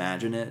you can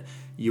imagine it.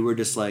 You were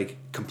just like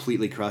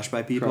completely crushed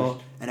by people,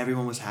 Crushed. and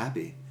everyone was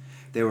happy.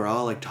 They were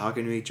all like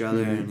talking to each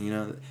other, Mm-hmm.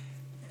 and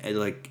and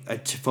like a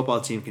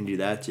football team can do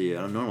that to you.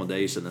 On a normal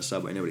day, you sit in the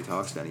subway, nobody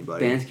talks to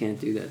anybody. Bands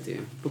can't do that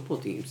too. Football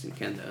teams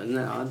can though. Isn't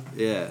that odd?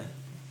 Yeah,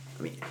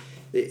 I mean,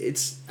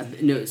 it's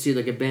No, see,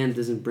 like a band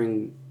doesn't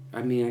bring.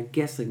 I mean, I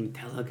guess like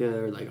Metallica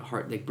or like a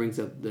heart like brings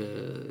up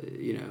the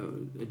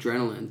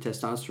adrenaline,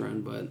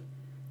 testosterone,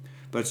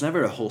 but it's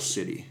never a whole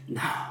city.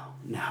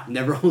 no,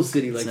 never a whole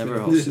city like never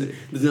a whole city.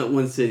 There's not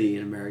one city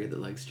in America that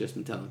likes just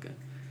Metallica.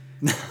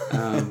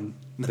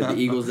 But the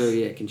Eagles, though,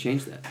 yeah, can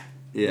change that.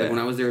 Yeah. Like when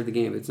I was there at the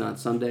game, it's not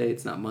Sunday,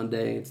 it's not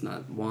Monday, it's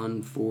not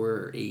 1, 4,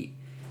 or 8.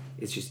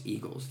 It's just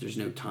Eagles. There's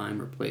no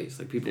time or place.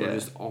 Like people are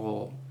just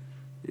all,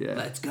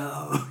 let's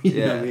go. You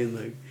know what I mean?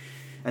 Like,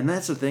 and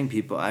that's the thing,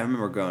 people. I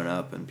remember growing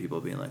up and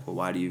people being like, "Well,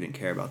 why do you even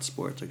care about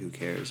sports? Like, who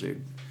cares?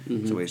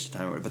 It's a waste of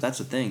time." But that's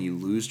the thing. You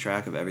lose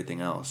track of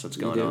everything else that's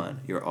going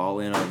on. You're all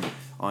in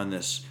on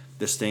this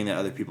thing that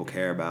other people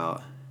care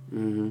about,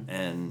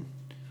 and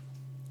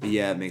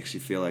it makes you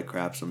feel like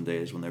crap some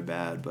days when they're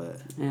bad. But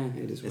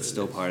it's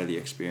still part of the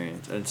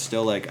experience, and it's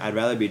still like I'd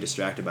rather be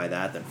distracted by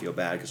that than feel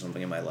bad because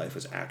something in my life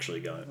was actually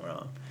going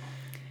wrong.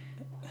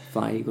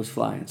 Fly, Eagles,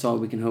 fly. That's all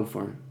we can hope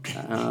for.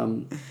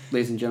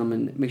 Ladies and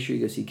gentlemen, make sure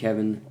you go see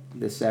Kevin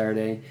this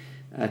Saturday.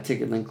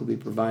 Ticket link will be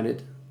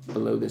provided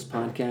below this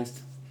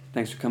podcast.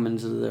 Thanks for coming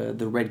to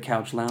the Red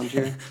Couch Lounge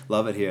here.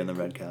 Love it here in the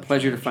Red Couch.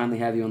 Pleasure Lounge. to finally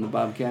have you on the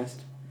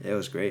Bobcast. It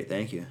was great.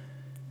 Thank you.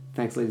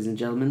 Thanks, ladies and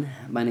gentlemen.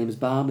 My name is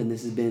Bob, and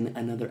this has been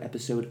another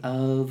episode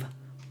of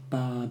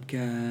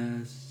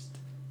Bobcast.